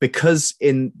Richards, because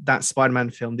in that Spider-Man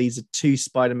film, these are two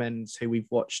Spider-Mens who we've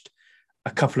watched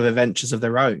a couple of adventures of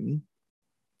their own.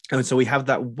 And so we have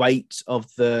that weight of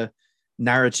the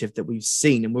narrative that we've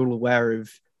seen, and we're all aware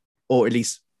of, or at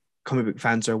least comic book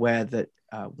fans are aware that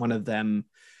one of them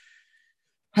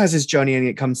has his journey and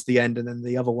it comes to the end, and then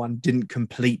the other one didn't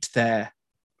complete their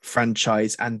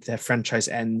franchise, and their franchise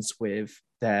ends with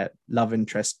their love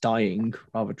interest dying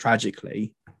rather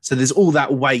tragically. So there's all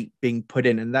that weight being put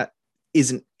in, and that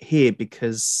isn't here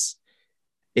because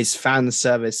it's fan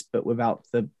service, but without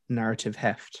the narrative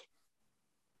heft.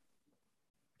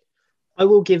 I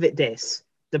will give it this.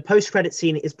 The post-credit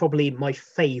scene is probably my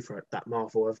favorite that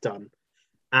Marvel have done.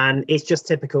 And it's just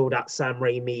typical that Sam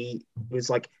Raimi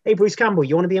was like, hey, Bruce Campbell,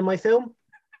 you want to be in my film?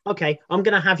 Okay, I'm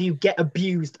going to have you get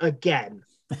abused again.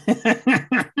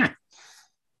 I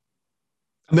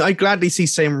mean, I gladly see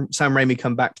Sam Raimi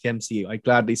come back to the MCU. I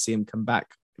gladly see him come back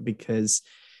because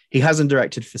he hasn't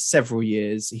directed for several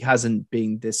years. He hasn't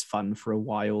been this fun for a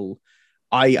while.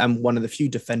 I am one of the few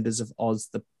defenders of Oz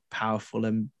the Powerful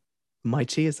and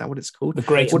Mighty. Is that what it's called? The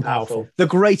Great and Powerful. The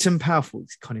Great and Powerful.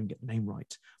 Can't even get the name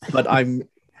right. But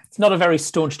It's not a very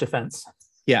staunch defense.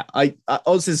 Yeah,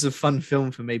 Oz is a fun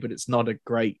film for me, but it's not a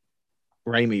great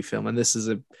Raimi film. And this is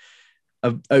a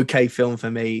okay film for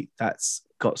me that's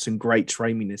got some great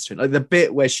Raiminess to it. Like the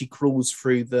bit where she crawls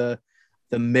through the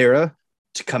mirror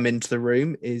to come into the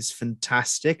room is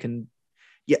fantastic. And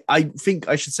yeah, I think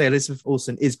I should say Elizabeth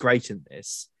Olsen is great in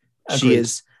this. Agreed. She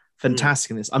is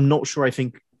fantastic in this. I'm not sure I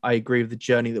think I agree with the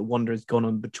journey that Wanda has gone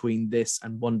on between this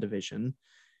and WandaVision,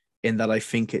 in that I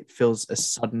think it feels a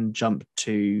sudden jump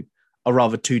to a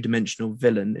rather two-dimensional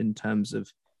villain in terms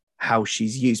of how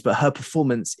she's used. But her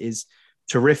performance is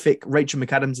terrific. Rachel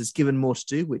McAdams is given more to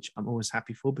do, which I'm always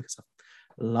happy for because I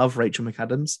love Rachel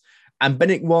McAdams. And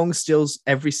Benedict Wong steals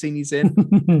every scene he's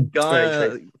in.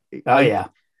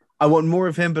 I want more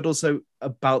of him, but also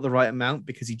about the right amount,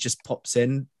 because he just pops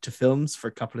in to films for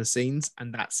a couple of scenes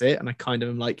and that's it. And I kind of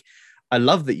am like, I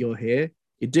love that you're here.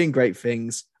 You're doing great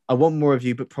things. I want more of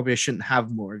you, but probably I shouldn't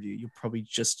have more of you. You'll probably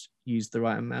just use the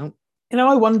right amount.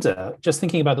 I wonder, just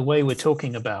thinking about the way we're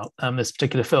talking about this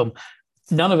particular film,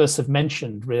 none of us have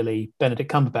mentioned really Benedict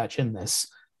Cumberbatch in this.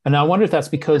 And I wonder if that's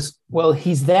because, well,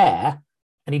 he's there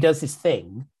and he does his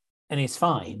thing and he's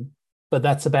fine, but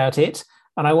that's about it.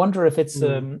 And I wonder if it's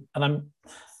and I'm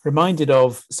reminded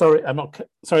of, I'm not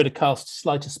sorry to cast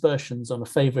slight aspersions on a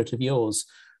favorite of yours,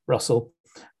 Russell,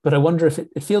 but I wonder if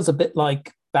it feels a bit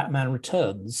like Batman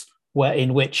Returns,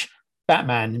 in which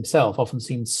Batman himself often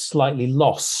seems slightly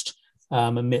lost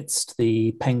amidst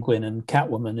the Penguin and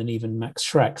Catwoman and even Max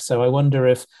Schreck. So I wonder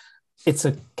if it's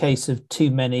a case of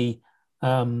too many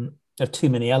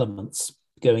elements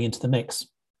going into the mix.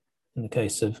 In the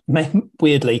case of,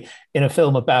 weirdly, in a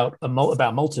film about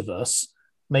multiverse,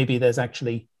 maybe there's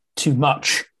actually too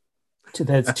much.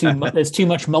 There's too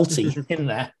much multi in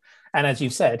there, and as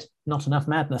you've said, not enough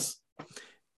madness.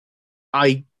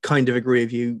 I kind of agree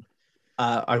with you.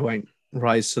 I won't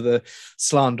rise to the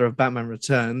slander of Batman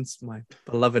Returns, my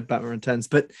beloved Batman Returns,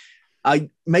 but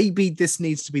maybe this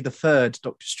needs to be the third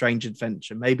Doctor Strange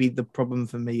adventure. Maybe the problem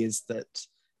for me is that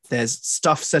there's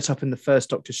stuff set up in the first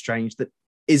Doctor Strange that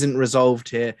isn't resolved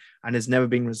here and has never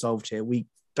been resolved here. We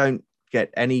don't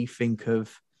get anything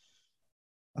of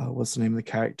what's the name of the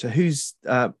character who's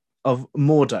of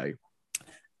Mordo.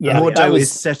 Mordo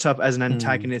is set up as an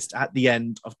antagonist at the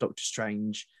end of Doctor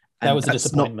Strange, and that was a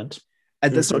disappointment.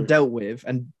 That's not dealt with,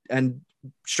 and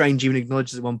Strange even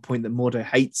acknowledges at one point that Mordo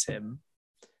hates him,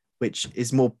 which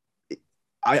is more.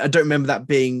 I don't remember that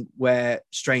being where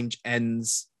Strange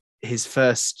ends his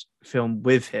first film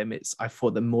with him. I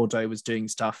thought that Mordo was doing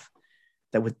stuff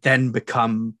that would then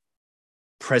become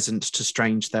present to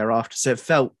Strange thereafter. So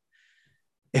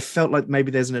it felt like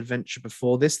maybe there's an adventure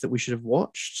before this that we should have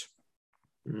watched.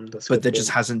 But there just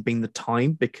hasn't been the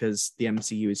time because the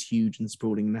MCU is huge and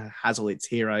sprawling and has all its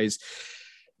heroes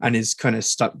and is kind of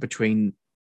stuck between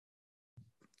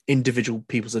individual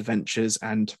people's adventures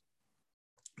and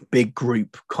big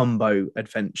group combo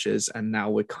adventures. And now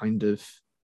we're kind of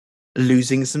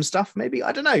losing some stuff, maybe.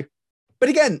 I don't know. But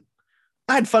again,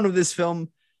 I had fun with this film.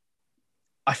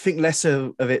 I think less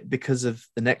of it because of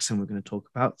the next film we're going to talk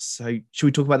about. So should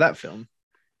we talk about that film?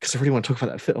 Because I really want to talk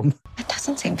about that film. It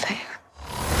doesn't seem fair.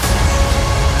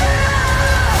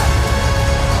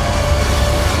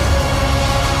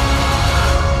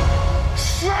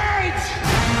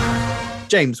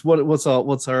 James, what's our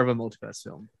other multiverse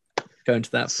film? Go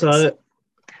into that.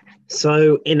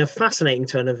 So in a fascinating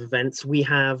turn of events, we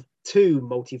have two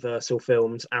multiversal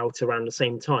films out around the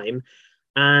same time,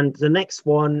 and the next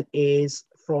one is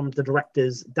from the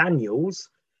directors Daniels,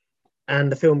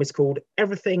 and the film is called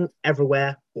Everything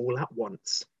Everywhere All at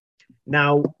Once.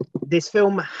 Now, this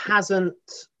film hasn't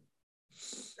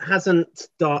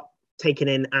taken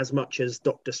in as much as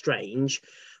Doctor Strange,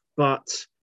 but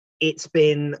it's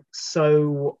been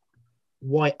so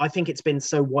wide. I think it's been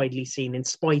so widely seen in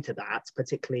spite of that,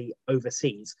 particularly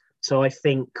overseas. So I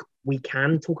think we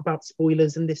can talk about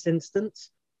spoilers in this instance.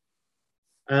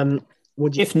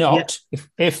 If not,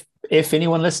 if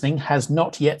anyone listening has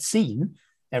not yet seen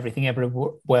Everything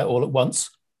Everywhere All at Once,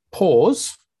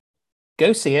 pause,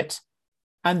 go see it,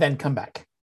 and then come back.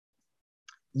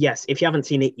 Yes, if you haven't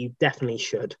seen it, you definitely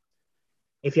should.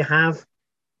 If you have,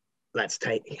 let's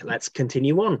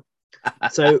continue on.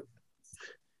 So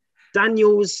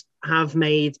Daniels have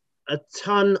made a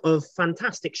ton of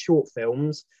fantastic short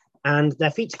films, and their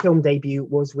feature film debut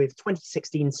was with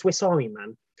 2016 Swiss Army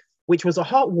Man, which was a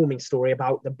heartwarming story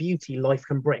about the beauty life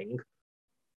can bring,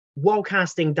 while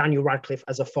casting Daniel Radcliffe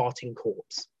as a farting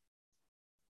corpse.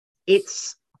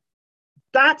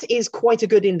 That is quite a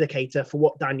good indicator for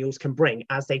what Daniels can bring,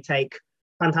 as they take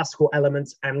fantastical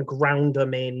elements and ground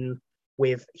them in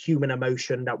with human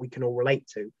emotion that we can all relate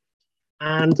to.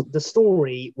 And the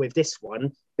story with this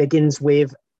one begins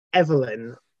with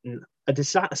Evelyn, a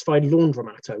dissatisfied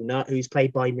laundromat owner who's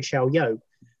played by Michelle Yeoh,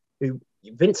 who,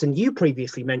 Vincent, you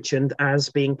previously mentioned as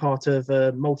being part of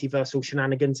multiversal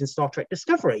shenanigans in Star Trek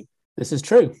Discovery. This is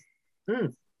true.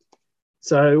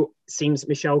 So seems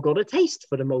Michelle got a taste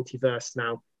for the multiverse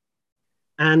now.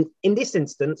 And in this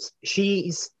instance,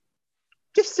 she's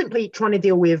just simply trying to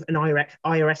deal with an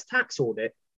IRS tax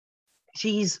audit.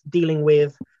 She's dealing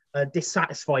with a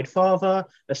dissatisfied father,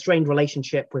 a strained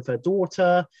relationship with her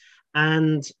daughter,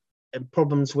 and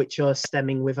problems which are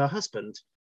stemming with her husband.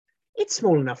 It's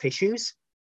small enough issues.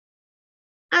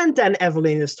 And then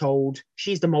Evelyn is told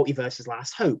she's the multiverse's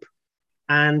last hope.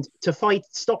 And to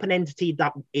stop an entity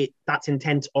that's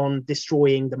intent on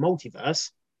destroying the multiverse,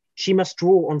 she must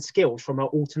draw on skills from her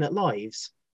alternate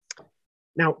lives.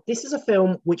 Now, this is a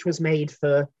film which was made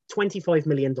for $25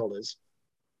 million.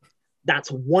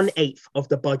 That's 1/8 of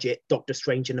the budget Doctor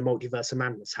Strange in the Multiverse of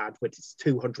Madness had with its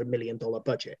 $200 million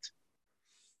budget.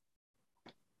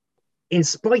 In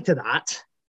spite of that,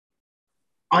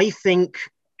 I think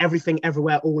Everything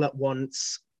Everywhere All at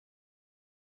Once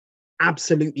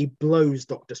absolutely blows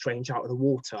Doctor Strange out of the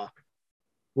water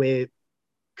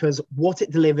because what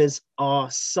it delivers are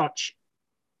such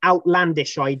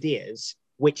outlandish ideas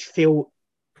which feel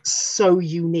so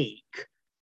unique,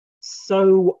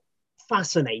 so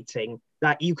fascinating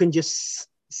that you can just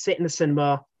sit in the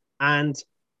cinema and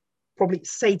probably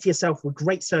say to yourself with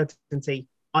great certainty,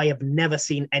 I have never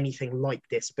seen anything like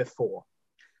this before.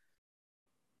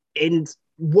 And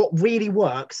what really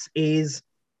works is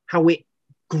how it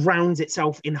grounds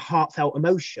itself in heartfelt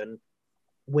emotion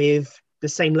with the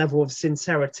same level of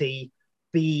sincerity,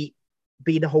 be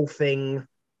the whole thing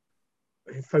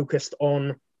focused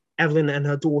on Evelyn and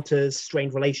her daughter's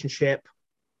strained relationship,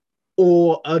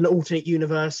 or an alternate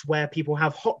universe where people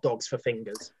have hot dogs for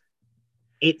fingers.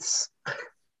 It's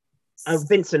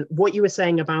Vincent, what you were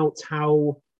saying about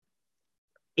how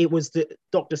it was that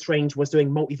Doctor Strange was doing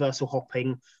multiversal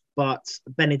hopping, but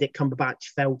Benedict Cumberbatch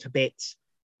felt a bit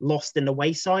lost in the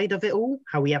wayside of it all,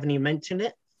 how we haven't even mentioned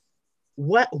it.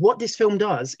 What this film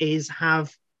does is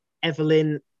have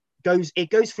Evelyn goes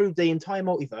through the entire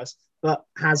multiverse, but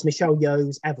has Michelle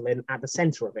Yeoh's Evelyn at the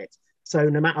center of it. So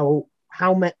no matter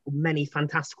how many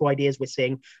fantastical ideas we're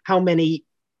seeing, how many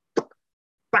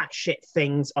batshit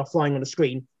things are flying on the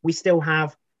screen, we still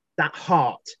have that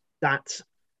heart, that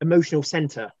emotional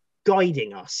center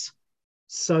guiding us.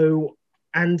 So,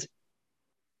 and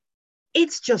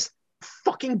it's just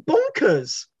fucking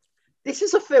bonkers. This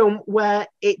is a film where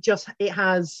it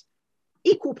has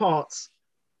equal parts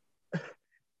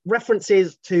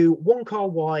references to Wong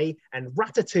Kar-wai and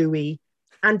Ratatouille,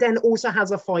 and then also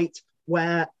has a fight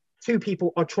where two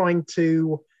people are trying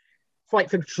to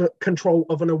fight for control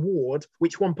of an award,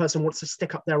 which one person wants to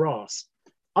stick up their ass.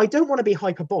 I don't want to be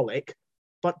hyperbolic,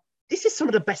 but this is some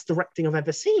of the best directing I've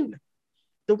ever seen.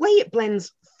 The way it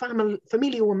blends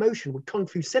familial emotion with kung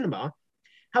fu cinema,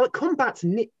 how it combats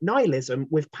nihilism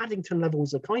with Paddington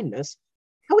levels of kindness,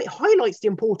 how it highlights the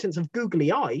importance of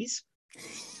googly eyes.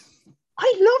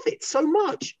 I love it so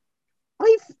much.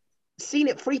 I've seen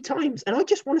it 3 times and I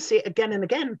just want to see it again and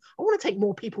again. I want to take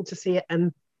more people to see it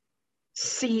and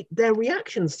see their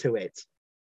reactions to it,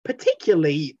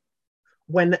 particularly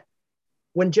when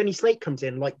Jenny Slate comes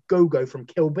in like Go-Go from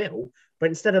Kill Bill, but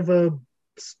instead of a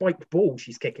spiked ball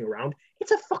she's kicking around,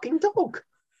 it's a fucking dog.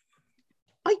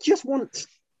 I just want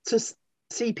to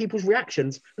see people's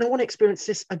reactions and I want to experience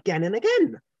this again and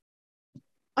again.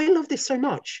 I love this so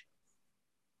much.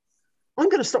 I'm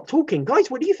going to stop talking.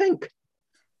 Guys, what do you think?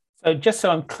 So just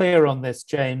so I'm clear on this,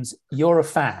 James, you're a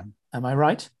fan, am I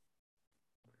right?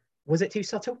 Was it too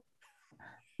subtle?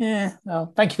 Yeah,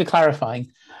 well, thank you for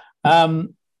clarifying.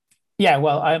 Yeah,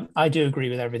 well, I do agree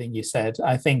with everything you said.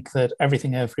 I think that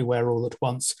Everything Everywhere All at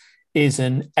Once is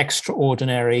an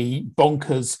extraordinary,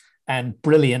 bonkers and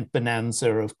brilliant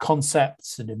bonanza of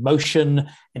concepts and emotion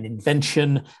and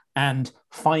invention and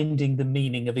finding the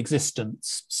meaning of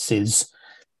existences.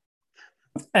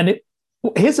 And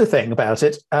here's the thing about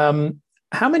it.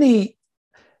 How many,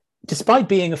 despite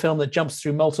being a film that jumps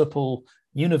through multiple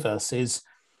universes,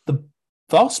 the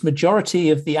vast majority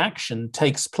of the action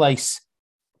takes place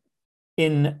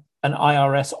in an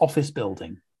IRS office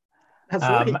building. That's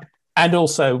right. And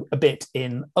also a bit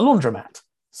in a laundromat.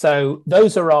 So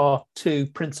those are our 2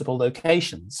 principal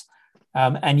locations.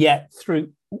 And yet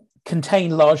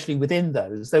contained largely within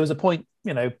those, there was a point,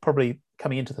 probably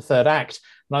coming into the 3rd act,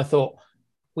 and I thought,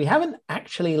 we haven't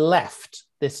actually left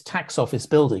this tax office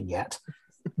building yet.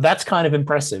 That's kind of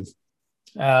impressive.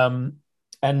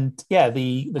 And yeah,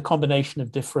 the combination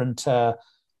of different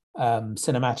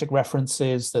cinematic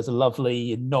references. There's a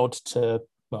lovely nod to,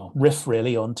 riff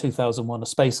really on 2001: A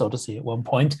Space Odyssey at one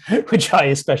point, which I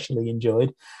especially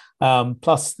enjoyed.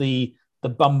 Plus the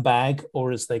bum bag,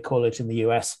 or as they call it in the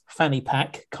US, fanny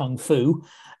pack kung fu.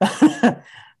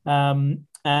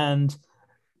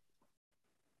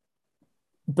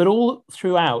 But all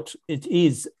throughout, it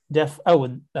is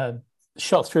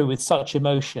shot through with such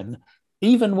emotion,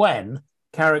 even when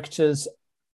characters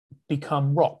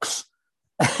become rocks.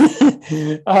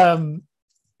 It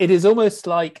is almost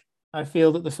like I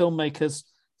feel that the filmmakers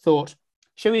thought,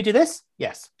 shall we do this?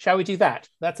 Yes. Shall we do that?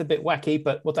 That's a bit wacky,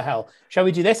 but what the hell? Shall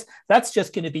we do this? That's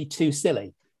just going to be too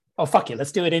silly. Oh, fuck it.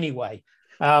 Let's do it anyway.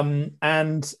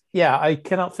 And yeah, I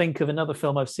cannot think of another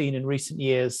film I've seen in recent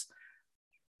years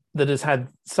that has had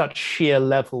such sheer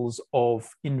levels of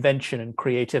invention and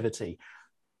creativity.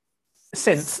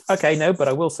 But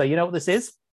I will say, you know what this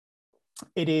is?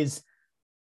 It is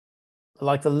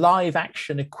like the live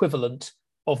action equivalent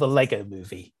of the Lego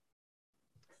movie.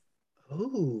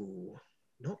 Oh,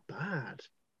 not bad.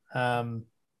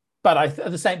 But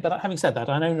having said that,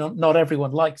 I know not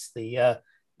everyone likes the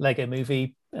Lego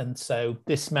movie. And so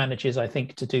this manages, I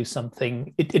think, to do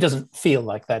something. It doesn't feel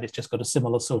like that. It's just got a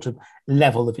similar sort of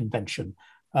level of invention.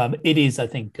 It is, I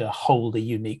think, a wholly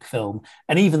unique film.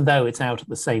 And even though it's out at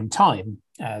the same time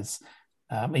as,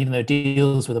 even though it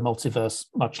deals with a multiverse,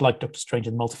 much like Doctor Strange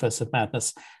and the Multiverse of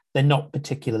Madness, they're not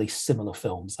particularly similar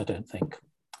films, I don't think.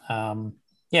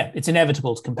 Yeah, it's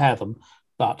inevitable to compare them,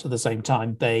 but at the same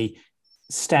time, they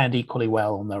stand equally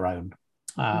well on their own.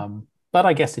 But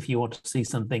I guess if you want to see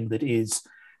something that is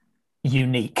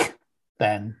unique,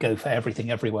 then go for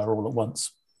Everything Everywhere All at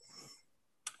Once.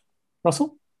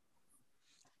 Russell?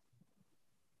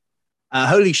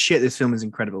 Holy shit, this film is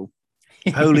incredible.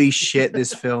 Holy shit,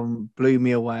 this film blew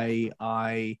me away.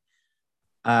 So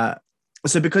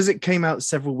because it came out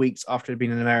several weeks after it had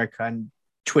been in America and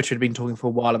Twitter had been talking for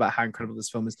a while about how incredible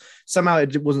this film is, somehow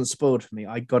it wasn't spoiled for me.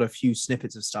 I got a few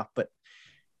snippets of stuff, but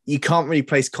you can't really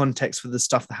place context for the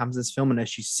stuff that happens in this film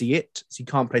unless you see it. So you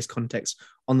can't place context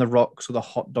on the rocks or the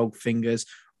hot dog fingers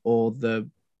or the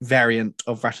variant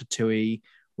of Ratatouille,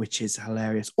 which is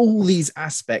hilarious. All these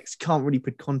aspects can't really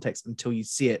put context until you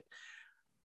see it.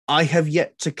 I have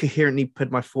yet to coherently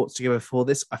put my thoughts together for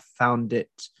this. I found it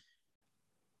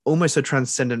almost a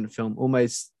transcendent film,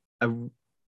 almost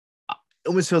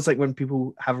feels like when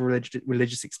people have a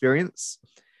religious experience.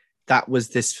 That was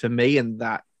this for me, and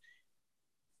that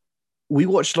we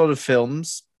watched a lot of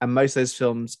films, and most of those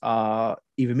films are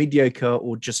either mediocre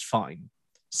or just fine.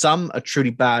 Some are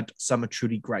truly bad, some are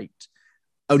truly great.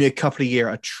 Only a couple of years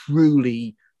are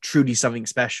truly, truly something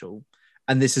special.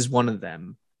 And this is one of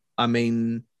them. I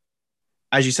mean,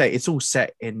 as you say, it's all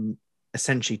set in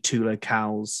essentially two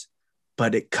locales,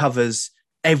 but it covers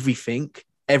everything,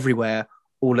 everywhere,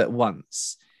 all at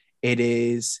once. It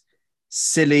is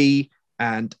silly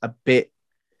and a bit,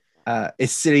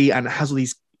 it's silly and it has all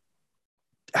these,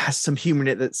 has some humor in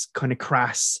it that's kind of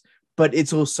crass, but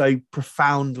it's also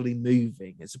profoundly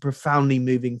moving. It's a profoundly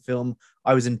moving film.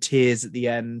 I was in tears at the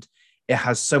end. It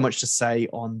has so much to say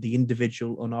on the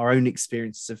individual, on our own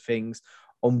experiences of things,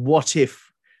 on what if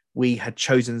we had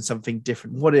chosen something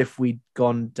different? What if we'd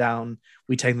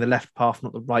taken the left path,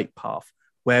 not the right path?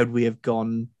 Where would we have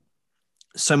gone?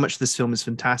 So much of this film is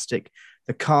fantastic.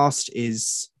 The cast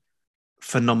is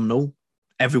phenomenal.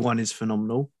 Everyone is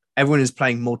phenomenal. Everyone is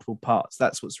playing multiple parts.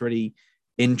 That's what's really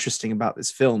interesting about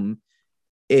this film.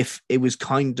 If it was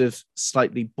kind of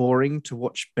slightly boring to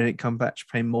watch Benedict Cumberbatch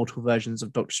playing multiple versions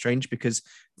of Doctor Strange because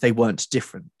they weren't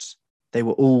different. They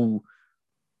were all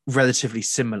relatively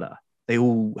similar. They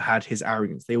all had his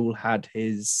arrogance. They all had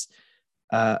his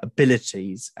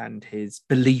abilities and his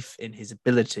belief in his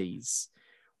abilities.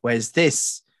 Whereas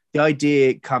this, the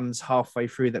idea comes halfway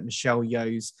through that Michelle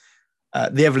Yeoh's,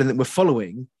 the Evelyn that we're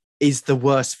following, is the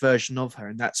worst version of her.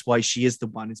 And that's why she is the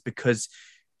one, is because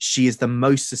she is the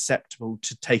most susceptible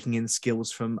to taking in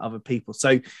skills from other people.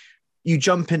 So you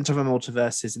jump into the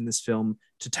multiverses in this film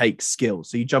to take skills.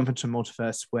 So you jump into a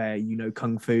multiverse where you know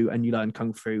Kung Fu and you learn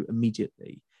Kung Fu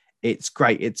immediately. It's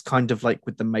great. It's kind of like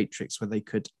with the Matrix where they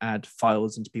could add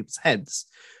files into people's heads,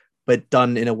 but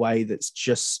done in a way that's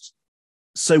just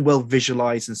so well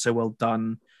visualized and so well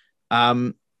done.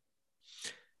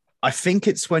 I think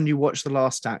it's when you watch the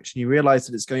last act and you realize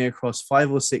that it's going across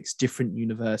 5 or 6 different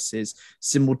universes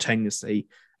simultaneously.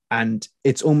 And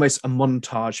it's almost a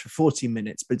montage for 40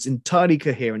 minutes, but it's entirely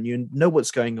coherent. You know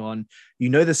what's going on. You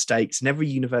know the stakes, and every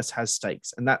universe has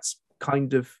stakes. And that's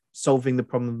kind of solving the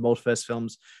problem of multiverse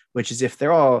films, which is if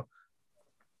there are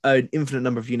an infinite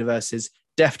number of universes,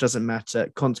 death doesn't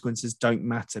matter, consequences don't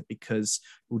matter because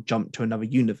we'll jump to another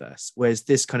universe. Whereas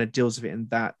this kind of deals with it in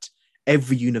that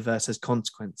every universe has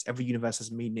consequence. Every universe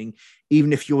has meaning.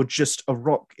 Even if you're just a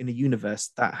rock in a universe,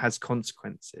 that has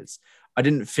consequences. I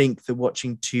didn't think that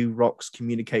watching 2 rocks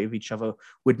communicate with each other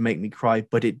would make me cry,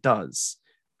 but it does.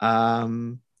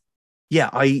 I'm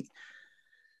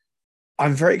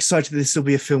very excited this will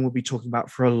be a film we'll be talking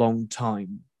about for a long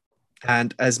time.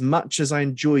 And as much as I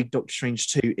enjoyed Doctor Strange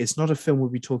 2, it's not a film we'll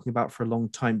be talking about for a long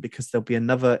time because there'll be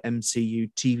another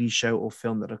MCU TV show or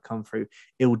film that'll come through.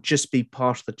 It will just be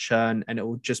part of the churn and it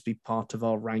will just be part of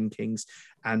our rankings.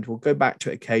 And we'll go back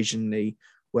to it occasionally,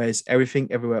 whereas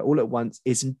Everything Everywhere All at Once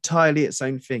is entirely its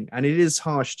own thing. And it is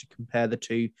harsh to compare the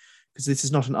two because this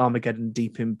is not an Armageddon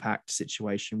Deep Impact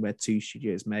situation where 2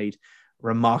 studios made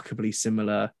remarkably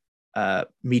similar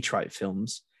meteorite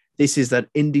films. This is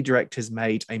that indie directors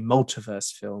made a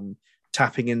multiverse film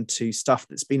tapping into stuff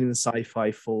that's been in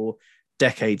sci-fi for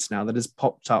decades now, that has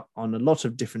popped up on a lot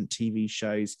of different TV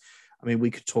shows. I mean, we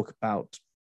could talk about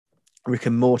Rick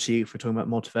and Morty if we're talking about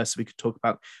multiverse. We could talk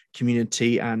about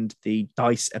Community and the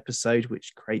Dice episode,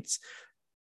 which creates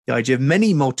the idea of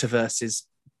many multiverses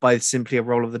by simply a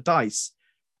roll of the dice.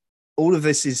 all of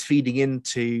this is feeding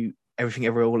into Everything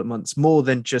Everywhere All at Once more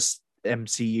than just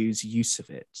MCU's use of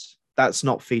it. That's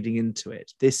not feeding into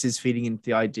it. This is feeding into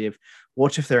the idea of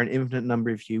what if there are an infinite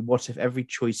number of you? What if every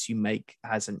choice you make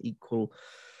has an equal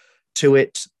to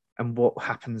it? And what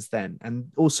happens then?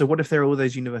 And also, what if there are all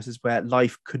those universes where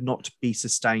life could not be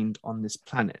sustained on this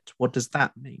planet? What does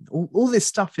that mean? All this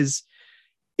stuff is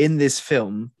in this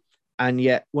film. And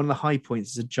yet one of the high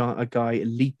points is a guy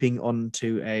leaping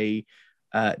onto a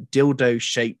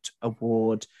dildo-shaped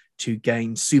award to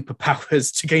gain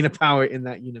superpowers, to gain a power in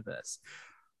that universe.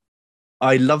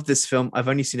 I love this film. I've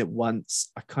only seen it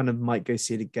once. I kind of might go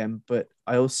see it again, but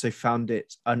I also found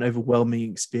it an overwhelming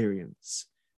experience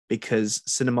because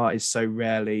cinema is so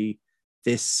rarely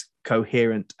this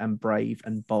coherent and brave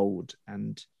and bold.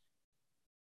 And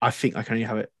I think I can only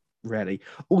have it rarely.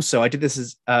 Also, I did this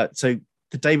as, so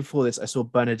the day before this, I saw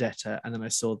Bernadetta and then I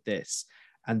saw this.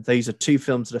 And those are two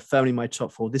films that are firmly in my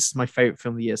top 4. This is my favorite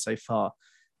film of the year so far.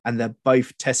 And they're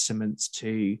both testaments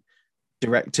to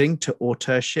directing, to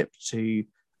authorship, to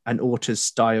an author's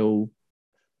style,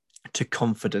 to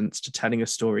confidence, to telling a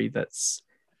story that's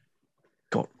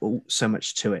got so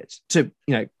much to it, to,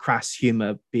 crass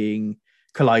humor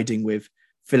colliding with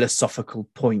philosophical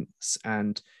points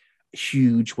and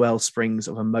huge well springs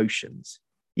of emotions.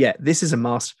 Yeah, this is a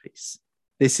masterpiece.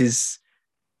 This is,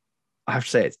 I have to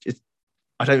say,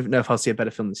 I don't know if I'll see a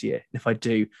better film this year. And if I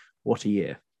do, what a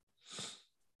year.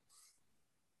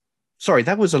 Sorry,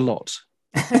 that was a lot.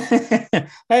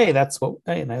 Hey, that's fine.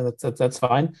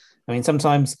 I mean,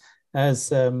 sometimes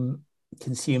as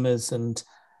consumers and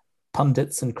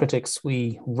pundits and critics,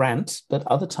 we rant, but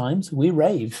other times we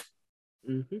rave.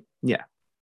 Mm-hmm. Yeah,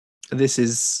 this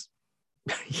is,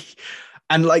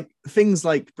 and like things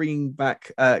like bringing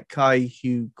back Kai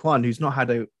Hu Kwan, who's not had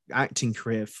an acting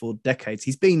career for decades.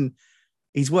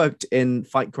 He's worked in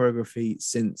fight choreography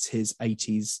since his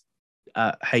 80s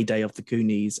heyday of the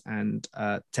Goonies and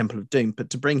Temple of Doom, but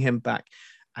to bring him back,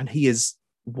 and he is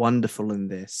wonderful in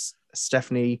this.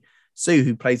 Stephanie Su,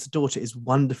 who plays the daughter, is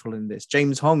wonderful in this.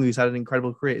 James Hong, who's had an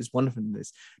incredible career, is wonderful in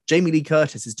this. Jamie Lee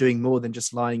Curtis is doing more than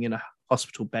just lying in a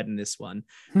hospital bed in this one,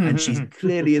 and she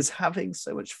clearly is having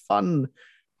so much fun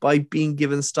by being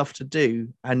given stuff to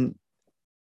do. And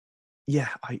yeah,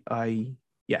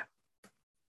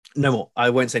 no more.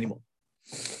 I won't say any more.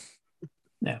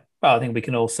 Yeah. Well, I think we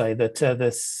can all say that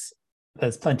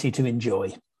there's plenty to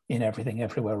enjoy in Everything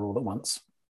Everywhere All at Once.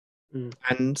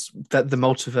 And that the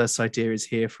multiverse idea is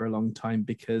here for a long time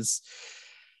because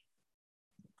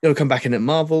it'll come back in at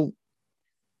Marvel.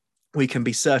 We can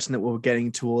be certain that what we're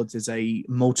getting towards is a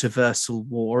multiversal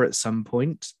war at some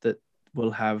point that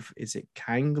will have, is it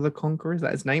Kang the Conqueror? Is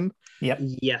that his name? Yep.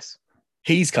 Yes.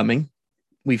 He's coming.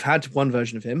 We've had one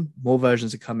version of him. More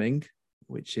versions are coming,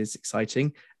 which is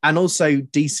exciting. And also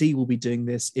DC will be doing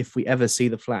this if we ever see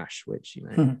The Flash, which,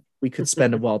 we could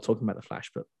spend a while talking about The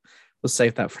Flash, but we'll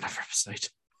save that for another episode.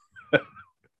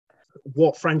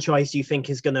 What franchise do you think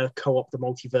is going to co-opt the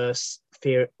multiverse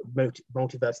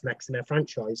next in their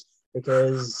franchise?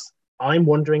 Because I'm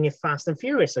wondering if Fast and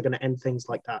Furious are going to end things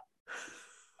like that.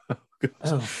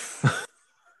 Tough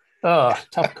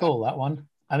call, that one.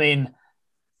 I mean,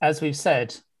 as we've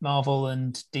said, Marvel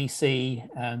and DC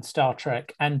and Star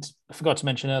Trek, and I forgot to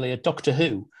mention earlier, Doctor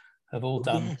Who have all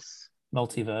done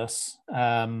multiverse.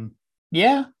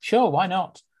 Yeah, sure, why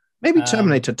not? Maybe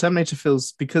Terminator. Terminator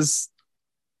feels, because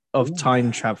of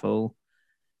time travel,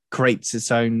 creates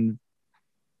its own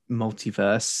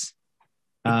multiverse.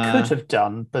 It could have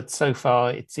done, but so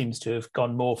far it seems to have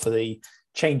gone more for the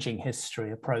changing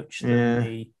history approach than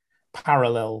the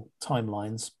parallel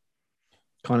timelines.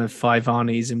 Kind of 5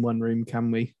 Arnies in one room,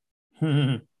 can we?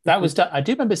 That was done. I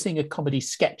do remember seeing a comedy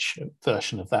sketch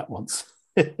version of that once.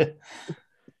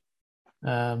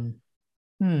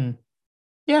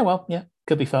 Yeah, well, yeah,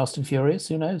 could be Fast and Furious.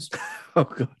 Who knows? Oh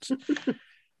God.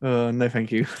 No,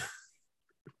 thank you.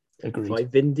 Agreed.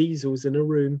 5 Vin Diesels in a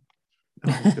room.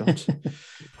 Oh God.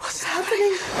 What's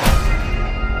happening?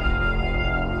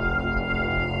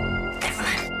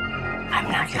 Evelyn,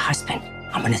 I'm not your husband.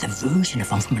 I'm another version of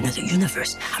him from another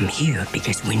universe. I'm here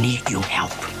because we need your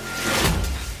help.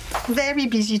 Very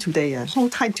busy today. No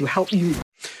time to help you.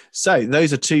 So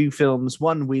those are 2 films.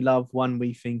 One we love, one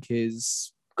we think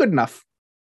is good enough.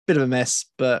 Bit of a mess,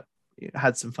 but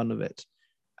had some fun with it.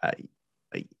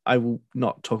 I will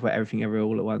not talk about Everything Everywhere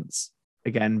All at Once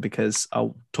again because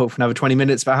I'll talk for another 20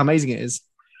 minutes about how amazing it is.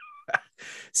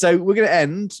 So we're going to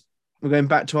end. We're going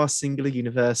back to our singular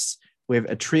universe with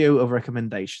a trio of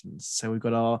recommendations. So we've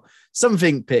got our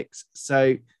something picks.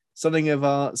 So something of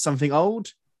our something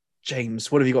old.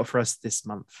 James, what have you got for us this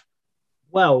month?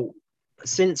 Well,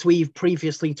 since we've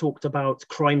previously talked about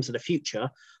crimes of the future,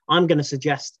 I'm going to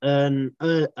suggest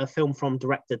a film from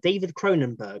director David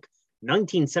Cronenberg,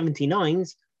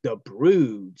 1979's The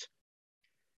Brood.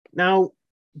 Now,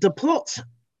 the plot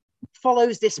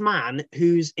follows this man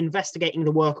who's investigating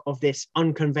the work of this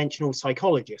unconventional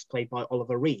psychologist played by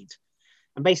Oliver Reed.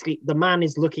 And basically, the man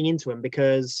is looking into him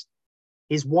because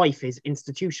his wife is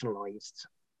institutionalized,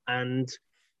 and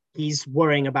he's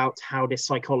worrying about how this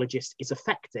psychologist is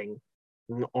affecting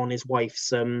on his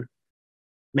wife's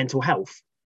mental health.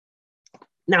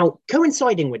 Now,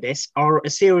 coinciding with this are a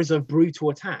series of brutal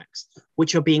attacks,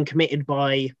 which are being committed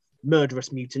by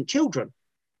murderous mutant children.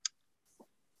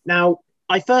 Now,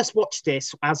 I first watched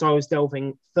this as I was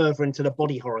delving further into the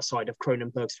body horror side of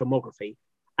Cronenberg's filmography.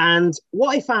 And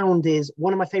what I found is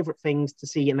one of my favorite things to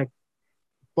see in a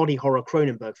body horror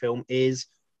Cronenberg film is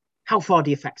how far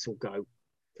the effects will go,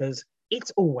 because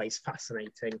it's always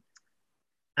fascinating.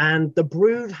 And The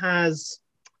Brood has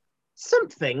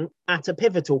something at a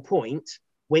pivotal point,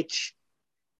 which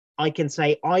I can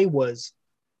say I was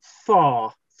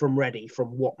far from ready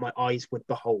from what my eyes would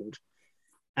behold.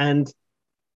 And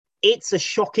it's a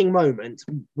shocking moment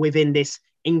within this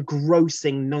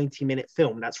engrossing 90-minute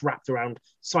film that's wrapped around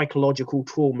psychological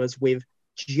traumas with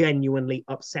genuinely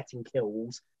upsetting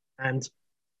kills and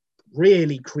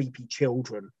really creepy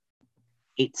children.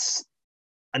 It's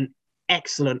an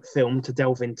excellent film to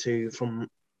delve into from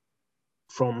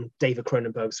David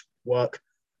Cronenberg's work.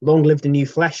 Long live the new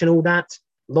flesh and all that.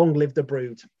 Long live The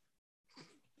Brood.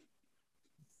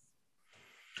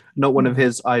 Not one of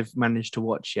his I've managed to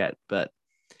watch yet, but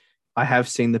I have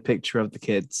seen the picture of the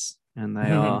kids, and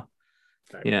they are,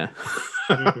 yeah,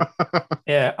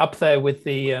 yeah, up there with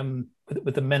the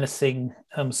menacing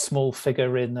small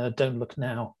figure in Don't Look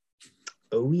Now.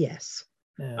 Oh yes.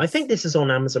 Yes. I think this is on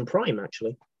Amazon Prime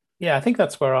actually. Yeah, I think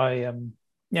that's where I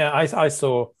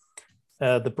saw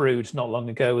The Brood not long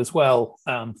ago as well,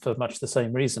 for much the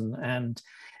same reason. And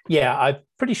yeah, I'm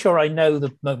pretty sure I know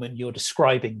the moment you're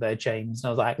describing there, James. And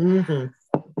I was like,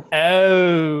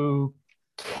 okay.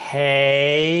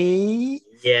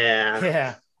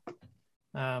 Yeah.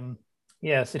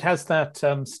 Yes, it has that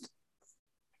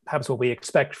perhaps what we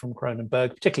expect from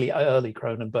Cronenberg, particularly early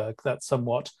Cronenberg, that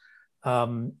somewhat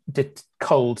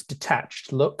cold,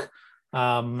 detached look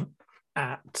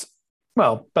at,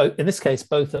 well, both in this case,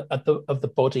 both of the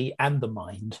body and the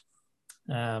mind.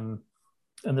 At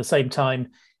the same time,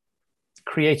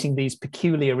 creating these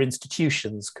peculiar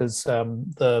institutions, because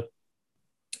the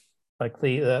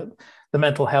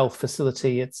mental health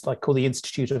facility, it's like called the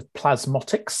Institute of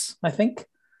Plasmotics, I think.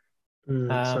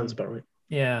 Sounds about right.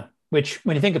 Yeah, which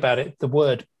when you think about it, the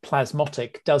word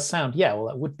plasmotic does sound, yeah, well,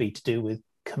 that would be to do with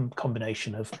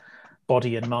combination of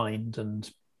body and mind and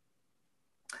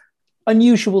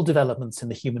unusual developments in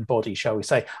the human body, shall we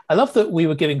say. I love that we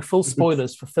were giving full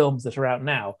spoilers for films that are out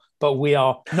now, but we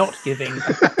are not giving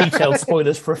detailed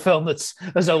spoilers for a film that's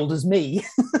as old as me.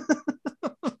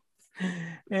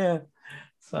 Yeah.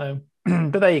 So,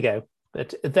 but there you go.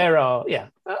 But there are, yeah.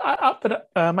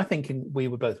 I think we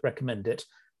would both recommend it,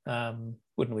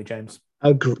 wouldn't we, James?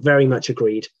 Very much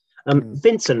agreed.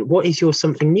 Vincent, what is your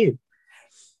something new?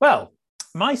 Well,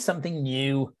 my something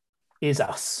new is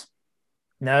Us.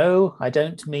 No, I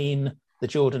don't mean the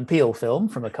Jordan Peele film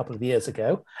from a couple of years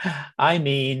ago. I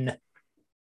mean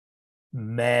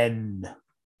Men.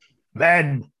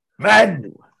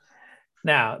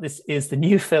 Now, this is the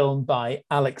new film by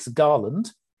Alex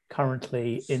Garland,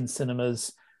 currently in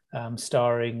cinemas,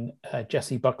 starring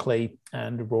Jessie Buckley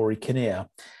and Rory Kinnear.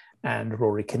 You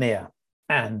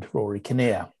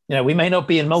know, we may not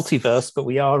be in multiverse, but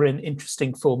we are in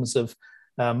interesting forms of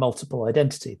multiple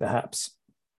identity, perhaps.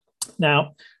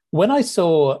 Now, when I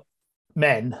saw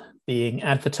Men being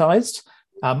advertised,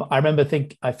 I remember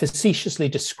I facetiously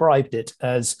described it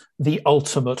as the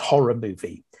ultimate horror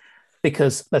movie,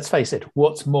 because let's face it,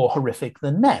 what's more horrific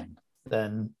than men,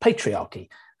 than patriarchy,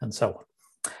 and so on.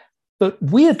 But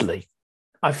weirdly,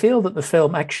 I feel that the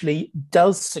film actually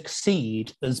does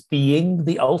succeed as being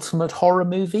the ultimate horror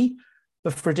movie,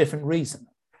 but for a different reason.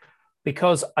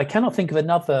 Because I cannot think of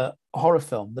another horror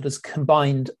film that has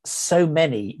combined so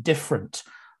many different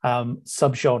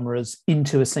subgenres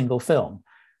into a single film.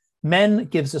 Men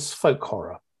gives us folk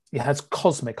horror. It has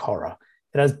cosmic horror.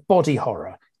 It has body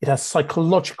horror. It has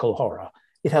psychological horror.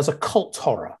 It has occult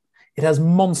horror. It has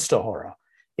monster horror.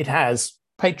 It has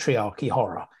patriarchy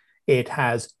horror. It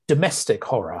has domestic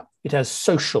horror. It has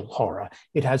social horror.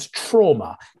 It has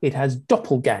trauma. It has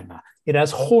doppelganger. It has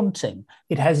haunting.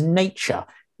 It has nature.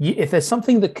 If there's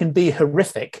something that can be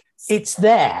horrific, it's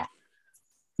there.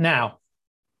 Now,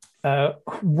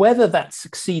 Whether that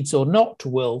succeeds or not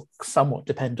will somewhat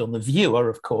depend on the viewer,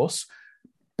 of course.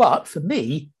 But for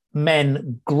me,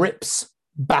 Men grips,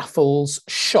 baffles,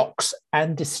 shocks,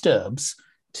 and disturbs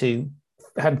to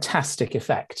fantastic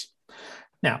effect.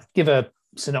 Now, give a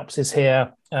synopsis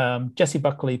here. Jessie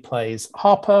Buckley plays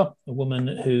Harper, a woman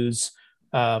who's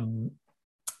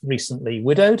recently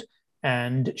widowed,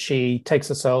 and she takes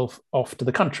herself off to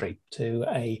the country to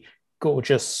a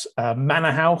gorgeous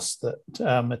manor house that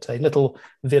at a little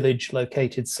village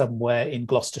located somewhere in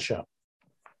Gloucestershire.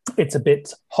 It's a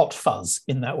bit hot fuzz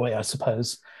in that way, I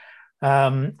suppose.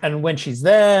 And when she's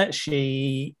there,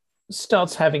 she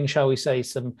starts having, shall we say,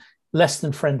 some less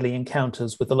than friendly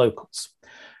encounters with the locals,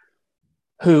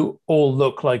 who all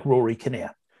look like Rory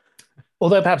Kinnear.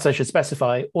 Although perhaps I should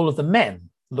specify, all of the men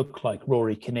look like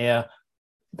Rory Kinnear.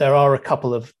 There are a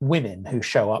couple of women who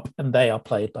show up, and they are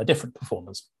played by different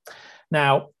performers.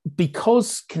 Now,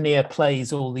 because Kinnear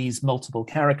plays all these multiple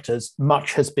characters,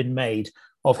 much has been made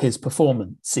of his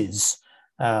performances,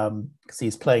 because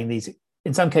he's playing these,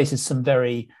 in some cases, some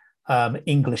very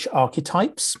English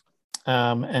archetypes,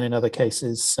 and in other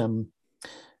cases, some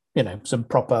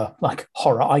proper like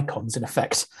horror icons, in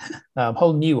effect,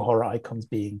 whole new horror icons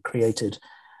being created.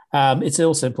 It's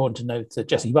also important to note that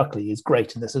Jessie Buckley is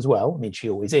great in this as well. I mean, she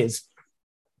always is,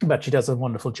 but she does a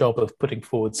wonderful job of putting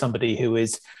forward somebody who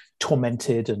is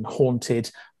tormented and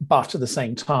haunted, but at the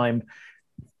same time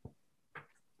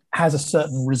has a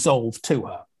certain resolve to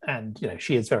her. And,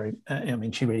 she is very,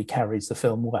 she really carries the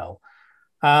film well.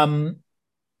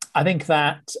 I think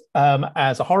that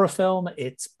as a horror film,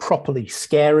 it's properly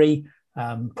scary,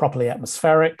 properly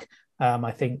atmospheric.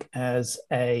 I think as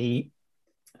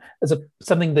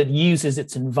something that uses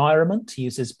its environment,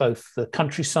 uses both the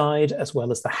countryside as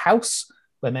well as the house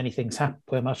where many things happen,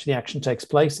 where much of the action takes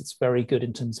place. It's very good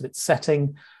in terms of its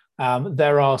setting.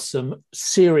 There are some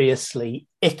seriously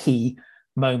icky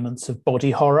moments of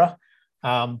body horror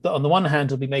that on the one hand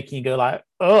will be making you go like,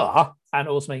 ugh, and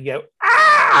also making you go,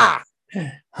 ah!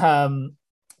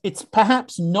 It's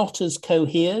perhaps not as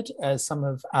cohered as some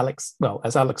of Alex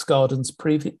Garland's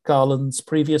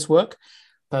previous work.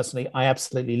 Personally, I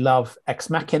absolutely love Ex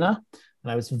Machina,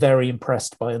 and I was very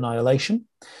impressed by Annihilation.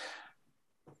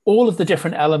 All of the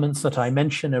different elements that I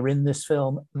mention are in this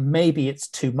film. Maybe it's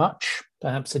too much.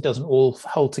 Perhaps it doesn't all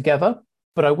hold together.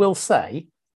 But I will say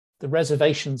the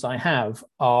reservations I have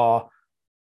are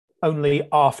only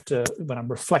after when I'm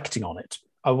reflecting on it.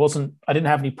 I didn't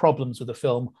have any problems with the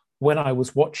film when I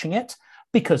was watching it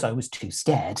because I was too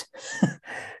scared.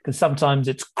 Because sometimes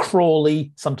it's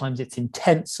crawly, sometimes it's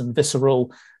intense and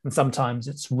visceral, and sometimes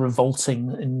it's revolting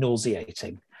and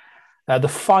nauseating. The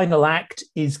final act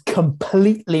is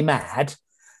completely mad,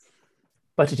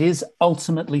 but it is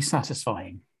ultimately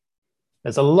satisfying.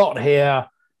 There's a lot here.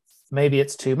 Maybe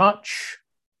it's too much.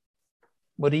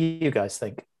 What do you guys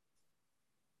think?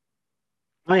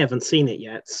 I haven't seen it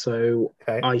yet, so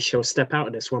Okay. I shall step out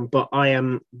of this one, but I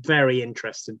am very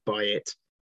interested by it.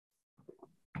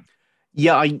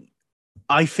 Yeah,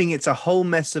 I think it's a whole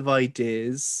mess of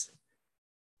ideas,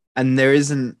 and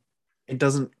it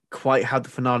doesn't quite have the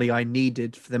finale I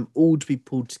needed for them all to be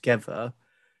pulled together.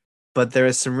 But there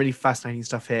is some really fascinating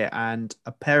stuff here, and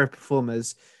a pair of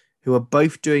performers who are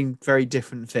both doing very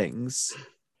different things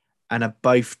and are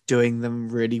both doing them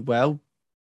really well.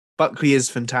 Buckley is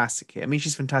fantastic here. I mean,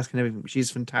 she's fantastic in everything. She's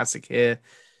fantastic here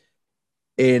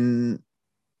in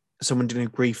someone dealing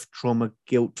with grief, trauma,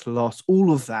 guilt, loss,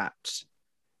 all of that.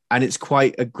 And it's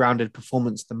quite a grounded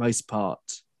performance for the most part,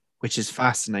 which is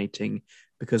fascinating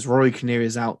because Rory Kinnear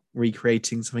is out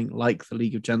recreating something like The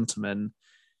League of Gentlemen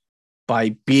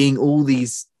by being all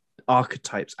these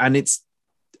archetypes. And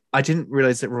I didn't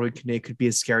realize that Rory Kinnear could be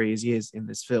as scary as he is in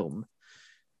this film.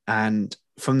 And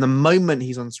from the moment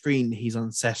he's on screen, he's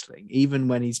unsettling, even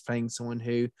when he's playing someone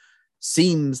who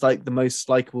seems like the most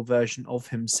likable version of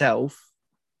himself,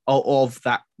 or of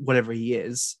that, whatever he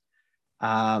is. Is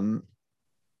that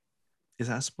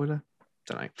a spoiler?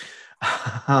 Don't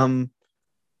know.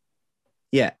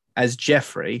 Yeah, as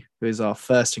Jeffrey, who is our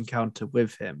first encounter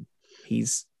with him,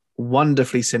 he's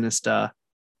wonderfully sinister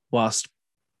whilst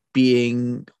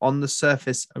being on the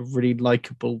surface a really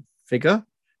likable figure.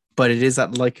 But it is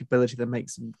that likability that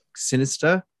makes him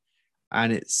sinister.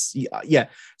 And it's, yeah.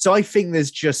 So I think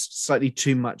there's just slightly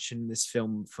too much in this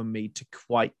film for me to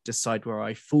quite decide where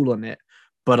I fall on it.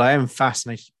 But I am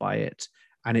fascinated by it.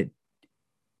 And it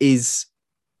is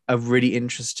a really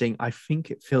interesting, I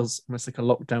think it feels almost like a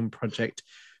lockdown project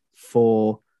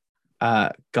for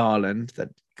Garland, that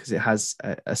because it has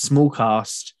a small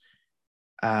cast,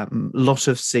 lot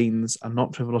of scenes, and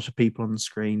not with a lot of people on the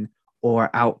screen, or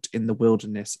out in the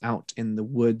wilderness, out in the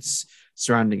woods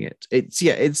surrounding it.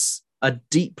 It's a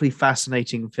deeply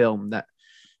fascinating film that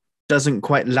doesn't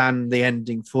quite land the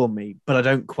ending for me, but I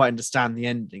don't quite understand the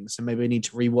ending. So maybe I need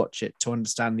to rewatch it to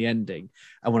understand the ending.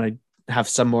 And when I have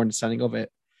some more understanding of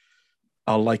it,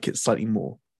 I'll like it slightly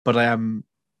more. But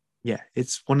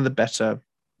it's one of the better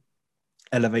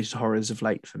elevated horrors of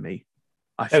late for me.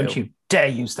 Don't you dare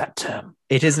use that term.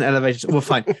 It isn't elevated. Well,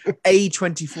 fine.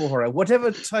 A24 horror,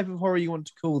 whatever type of horror you want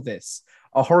to call this.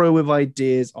 A horror with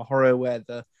ideas, a horror where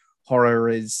the horror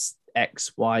is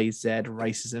X, Y, Z,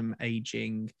 racism,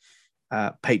 aging,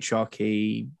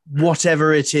 patriarchy,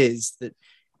 whatever it is that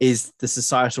is the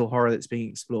societal horror that's being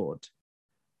explored.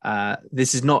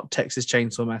 This is not Texas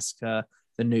Chainsaw Massacre,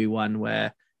 the new one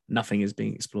where nothing is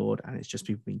being explored and it's just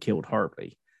people being killed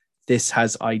horribly. This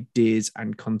has ideas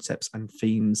and concepts and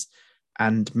themes,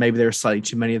 and maybe there are slightly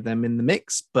too many of them in the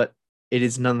mix, but it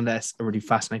is nonetheless a really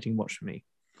fascinating watch for me.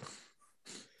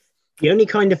 The only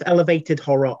kind of elevated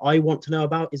horror I want to know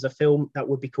about is a film that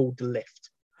would be called The Lift.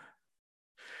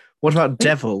 What about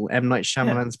Devil? M. Night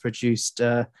Shyamalan's produced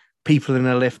people in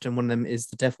a lift, and one of them is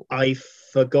the devil. I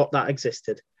forgot that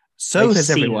existed. So I've has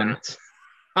seen everyone. that.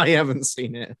 I haven't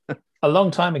seen it. A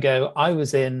long time ago, I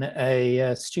was in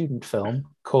a student film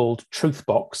called Truth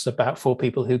Box about 4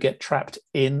 people who get trapped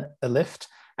in a lift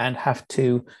and have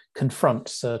to confront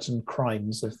certain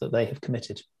crimes that they have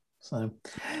committed. So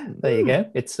there you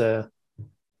go. It's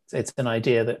an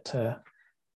idea that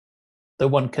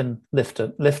one can lift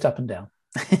up and down.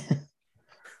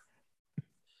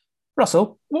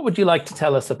 Russell, what would you like to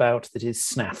tell us about that is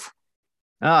SNAF?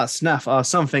 SNAF,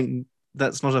 something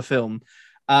that's not a film.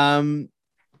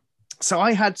 So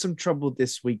I had some trouble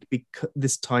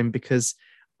this time because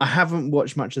I haven't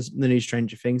watched much of the new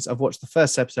Stranger Things. I've watched the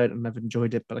first episode and I've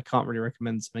enjoyed it, but I can't really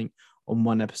recommend something on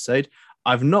one episode.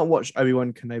 I've not watched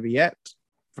Obi-Wan Kenobi yet.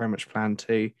 Very much plan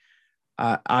to.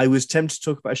 I was tempted to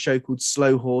talk about a show called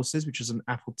Slow Horses, which is on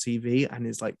Apple TV and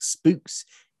is like Spooks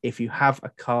if you have a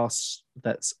cast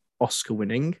that's Oscar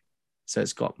winning. So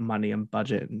it's got money and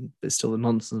budget, and it's still the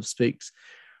nonsense of Spooks.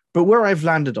 But where I've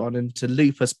landed on, and to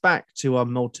loop us back to our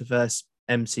multiverse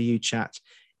MCU chat,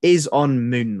 is on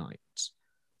Moon Knight.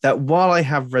 That while I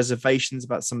have reservations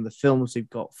about some of the films we've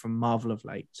got from Marvel of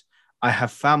late, I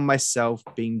have found myself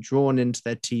being drawn into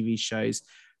their TV shows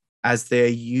as they are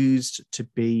used to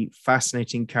be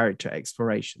fascinating character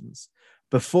explorations.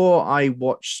 Before I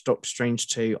watched Doctor Strange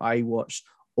 2, I watched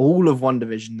all of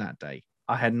WandaVision that day.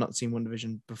 I had not seen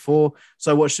WandaVision before,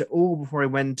 so I watched it all before I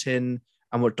went in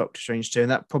and watched Doctor Strange 2,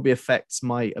 and that probably affects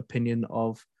my opinion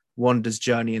of Wanda's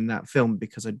journey in that film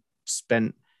because I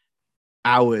spent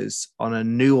hours on a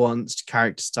nuanced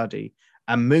character study,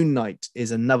 and Moon Knight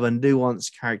is another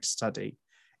nuanced character study.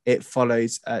 It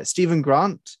follows Stephen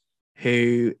Grant,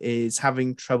 who is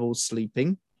having trouble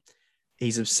sleeping.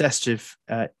 He's obsessed with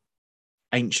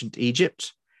ancient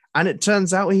Egypt, and it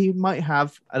turns out he might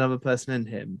have another person in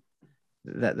him,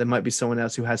 that there might be someone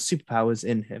else who has superpowers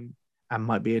in him and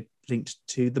might be linked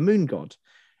to the moon god.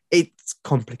 It's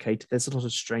complicated. There's a lot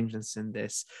of strangeness in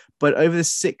this, but over the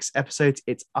 6 episodes,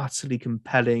 it's utterly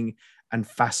compelling and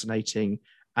fascinating.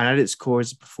 And at its core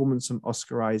is a performance from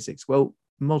Oscar Isaacs. Well,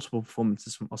 multiple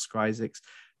performances from Oscar Isaacs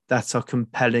that are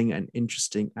compelling and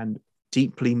interesting and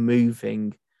deeply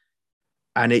moving.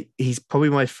 And he's probably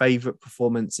my favorite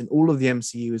performance in all of the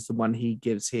MCU is the one he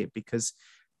gives here, because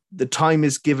the time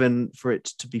is given for it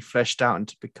to be fleshed out and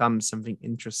to become something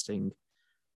interesting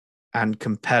and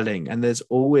compelling. And there's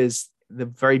always the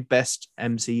very best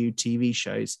MCU TV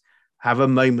shows have a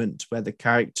moment where the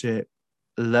character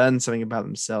learns something about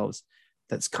themselves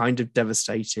that's kind of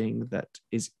devastating, that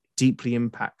is deeply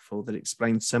impactful, that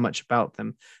explains so much about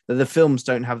them that the films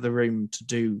don't have the room to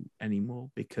do anymore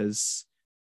because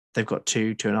they've got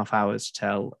 2.5 hours to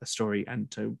tell a story and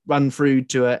to run through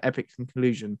to an epic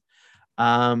conclusion.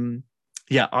 I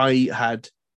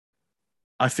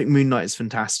think Moon Knight is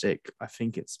fantastic. I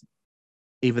think it's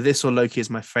either this or Loki is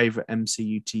my favorite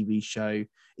MCU TV show.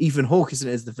 Ethan Hawke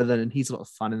is the villain, and he's a lot of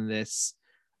fun in this.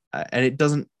 And it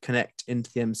doesn't connect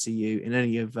into the MCU in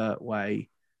any overt way,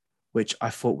 which I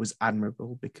thought was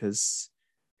admirable, because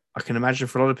I can imagine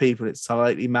for a lot of people it's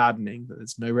slightly maddening that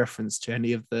there's no reference to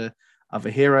any of the other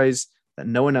heroes, that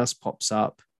no one else pops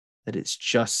up, that it's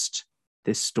just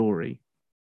this story,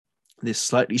 this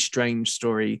slightly strange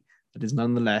story that is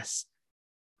nonetheless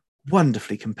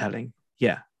wonderfully compelling.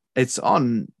 Yeah, it's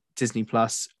on Disney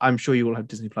Plus. I'm sure you all have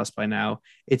Disney Plus by now.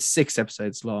 It's 6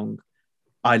 episodes long.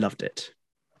 I loved it.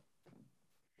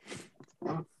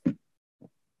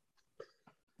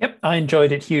 Yep, I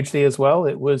enjoyed it hugely as well.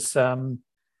 It was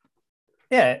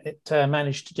yeah, it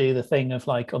managed to do the thing of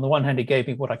like, on the one hand, it gave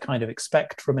me what I kind of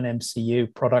expect from an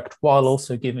MCU product while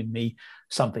also giving me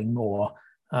something more.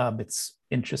 It's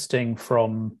interesting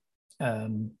from,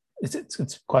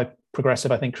 it's quite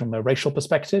progressive, I think, from a racial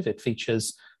perspective. It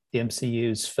features the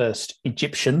MCU's first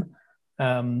Egyptian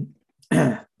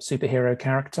superhero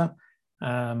character.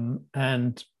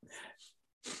 And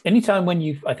anytime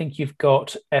when I think you've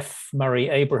got F. Murray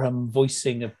Abraham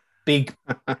voicing a big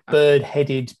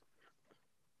bird-headed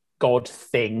god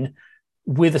thing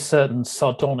with a certain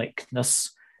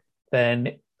sardonicness,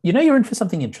 then you're in for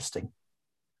something interesting.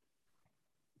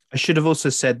 I should have also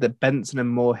said that Benson and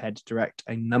Moorhead direct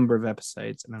a number of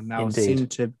episodes and have now seemed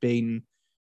to have been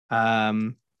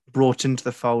brought into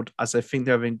the fold, as I think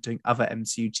they've been doing other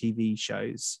MCU TV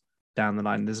shows down the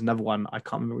line. There's another one, I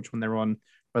can't remember which one they're on.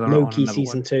 Loki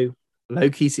season 2.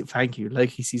 Loki, thank you.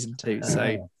 Loki season 2.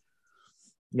 So,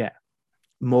 yeah,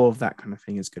 more of that kind of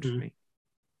thing is good for me.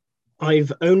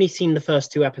 I've only seen the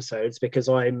first 2 episodes because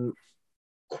I'm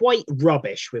quite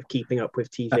rubbish with keeping up with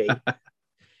TV.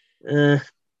 TV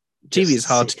is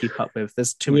hard to keep up with.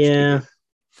 There's too much TV.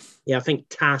 Yeah, I think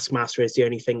Taskmaster is the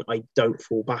only thing I don't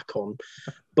fall back on.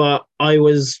 But I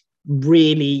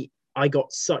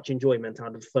got such enjoyment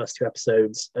out of the first 2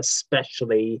 episodes,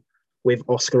 especially with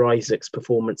Oscar Isaac's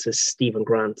performance as Stephen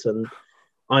Grant. And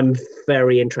I'm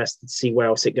very interested to see where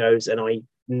else it goes. And I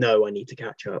know I need to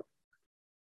catch up.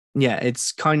 Yeah,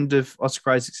 it's kind of, Oscar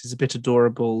Isaacs is a bit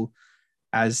adorable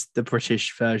as the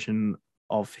British version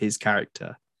of his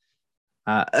character.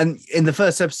 And in the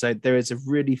first episode, there is a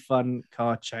really fun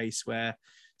car chase where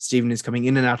Stephen is coming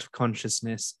in and out of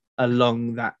consciousness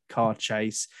along that car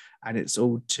chase. And it's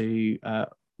all to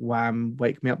Wham!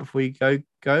 Wake Me Up Before You Go,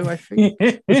 I think.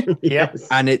 Yes.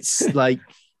 And it's like,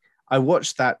 I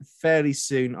watched that fairly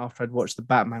soon after I'd watched the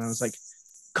Batman. I was like,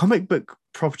 comic book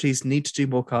properties need to do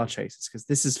more car chases because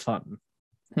this is fun.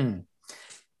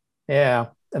 Yeah,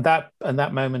 and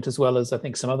that moment, as well as I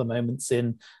think some other moments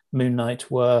in Moon Knight,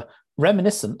 were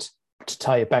reminiscent, to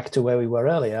tie it back to where we were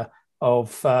earlier,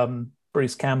 of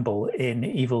Bruce Campbell in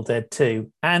Evil Dead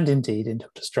 2, and indeed in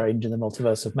Doctor Strange in the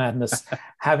Multiverse of Madness,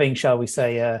 having, shall we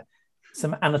say,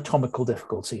 some anatomical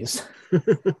difficulties.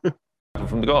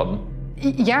 From the garden?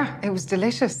 Yeah, it was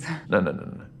delicious. No.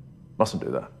 Mustn't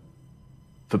do that.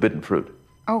 Forbidden fruit.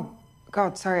 Oh,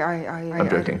 God, sorry, I'm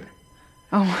joking.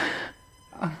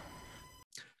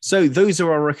 So those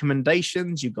are our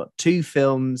recommendations. You've got 2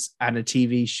 films and a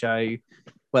TV show.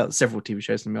 Well, several TV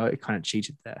shows. I kind of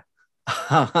cheated there.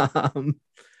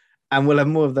 And we'll have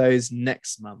more of those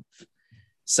next month.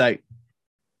 So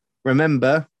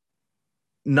remember,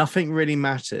 nothing really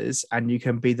matters and you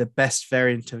can be the best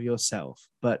variant of yourself,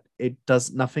 but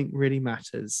nothing really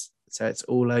matters. So it's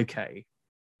all okay.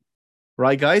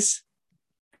 Right, guys?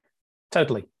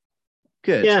 Totally.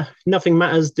 Good. Yeah, nothing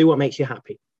matters. Do what makes you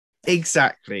happy.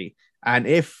 Exactly. And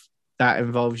if that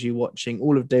involves you watching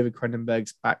all of David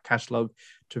Cronenberg's back catalogue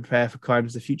to prepare for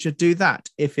Crimes of the Future, do that.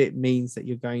 If it means that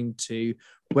you're going to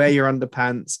wear your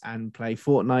underpants and play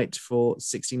Fortnite for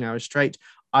 16 hours straight.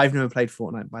 I've never played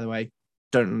Fortnite, by the way.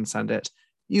 Don't understand it.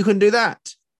 You can do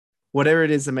that. Whatever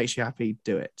it is that makes you happy,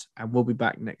 do it. And we'll be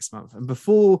back next month. And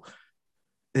before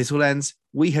this all ends,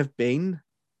 we have been...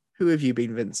 Who have you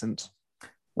been, Vincent?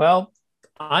 Well,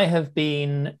 I have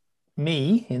been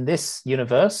me in this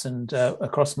universe and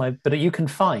across but you can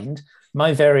find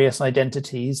my various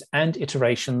identities and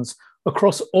iterations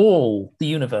across all the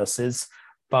universes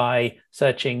by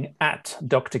searching at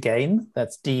Dr. Gain.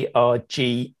 That's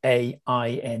DRGAINE.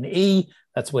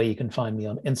 That's where you can find me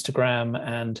on Instagram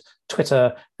and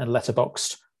Twitter and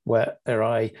Letterboxd, where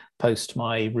I post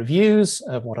my reviews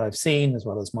of what I've seen, as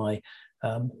well as my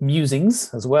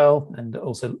musings as well, and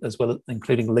also as well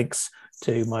including links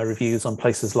to my reviews on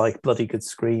places like Bloody Good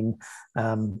Screen,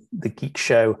 The Geek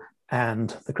Show,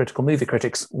 and The Critical Movie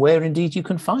Critics, where indeed you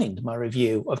can find my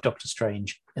review of Doctor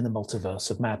Strange in the Multiverse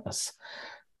of Madness.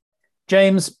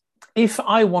 James, if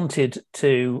I wanted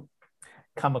to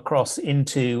come across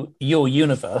into your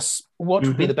universe, what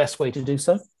would be the best way to do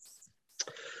so?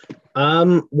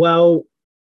 Well,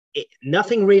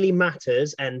 nothing really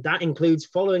matters, and that includes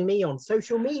following me on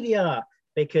social media,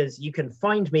 because you can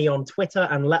find me on Twitter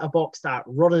and Letterboxd at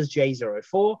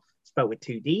RoddersJ04, spelled with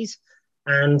 2 Ds.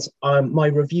 And my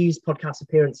reviews, podcast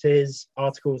appearances,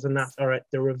 articles, and that are at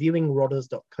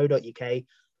thereviewingrodders.co.uk,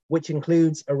 which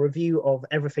includes a review of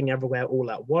Everything Everywhere All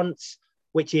at Once,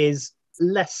 which is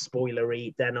less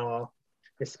spoilery than our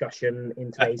discussion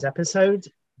in today's episode.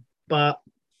 But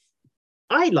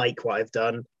I like what I've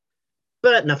done.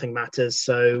 But nothing matters,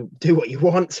 so do what you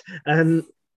want. And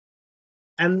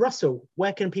Russell,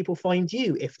 where can people find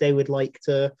you if they would like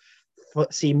to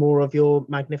see more of your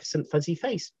magnificent fuzzy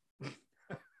face.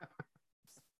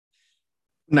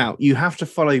 Now, you have to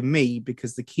follow me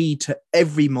because the key to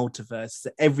every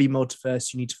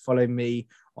multiverse, you need to follow me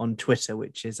on Twitter,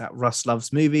 which is at Russ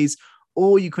Loves Movies,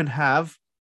 or you can have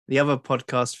the other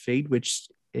podcast feed, which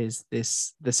is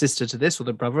the sister to this or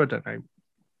the brother, I don't know,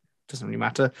 doesn't really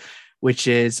matter, which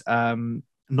is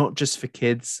Not Just for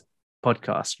Kids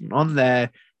podcast. And on there,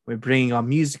 we're bringing our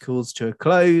musicals to a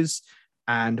close,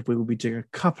 and we will be doing a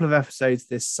couple of episodes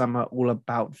this summer all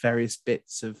about various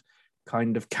bits of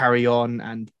kind of Carry On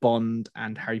and Bond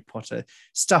and Harry Potter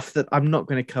stuff that I'm not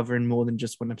going to cover in more than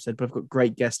just one episode, but I've got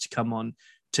great guests to come on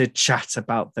to chat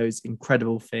about those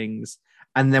incredible things.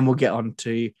 And then we'll get on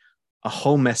to a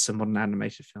whole mess of modern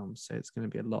animated films. So it's going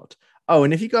to be a lot. Oh,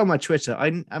 and if you go on my Twitter,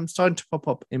 I'm starting to pop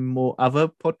up in more other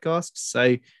podcasts.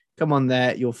 So come on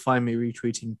there. You'll find me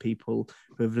retweeting people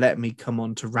who have let me come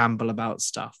on to ramble about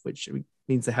stuff, which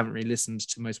means they haven't really listened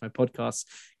to most of my podcasts,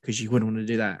 because you wouldn't want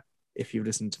to do that if you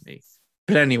listen to me.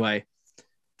 But anyway,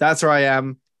 that's where I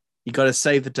am. You got to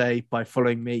save the day by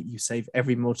following me. You save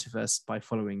every multiverse by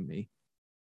following me.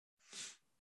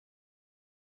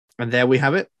 And there we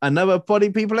have it. Another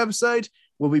Poddy People episode.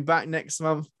 We'll be back next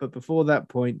month. But before that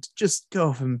point, just go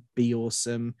off and be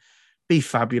awesome. Be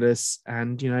fabulous.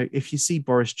 And, you know, if you see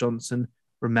Boris Johnson,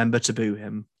 remember to boo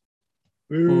him.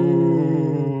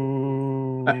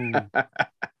 Ooh.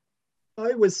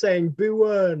 I was saying boo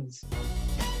earns.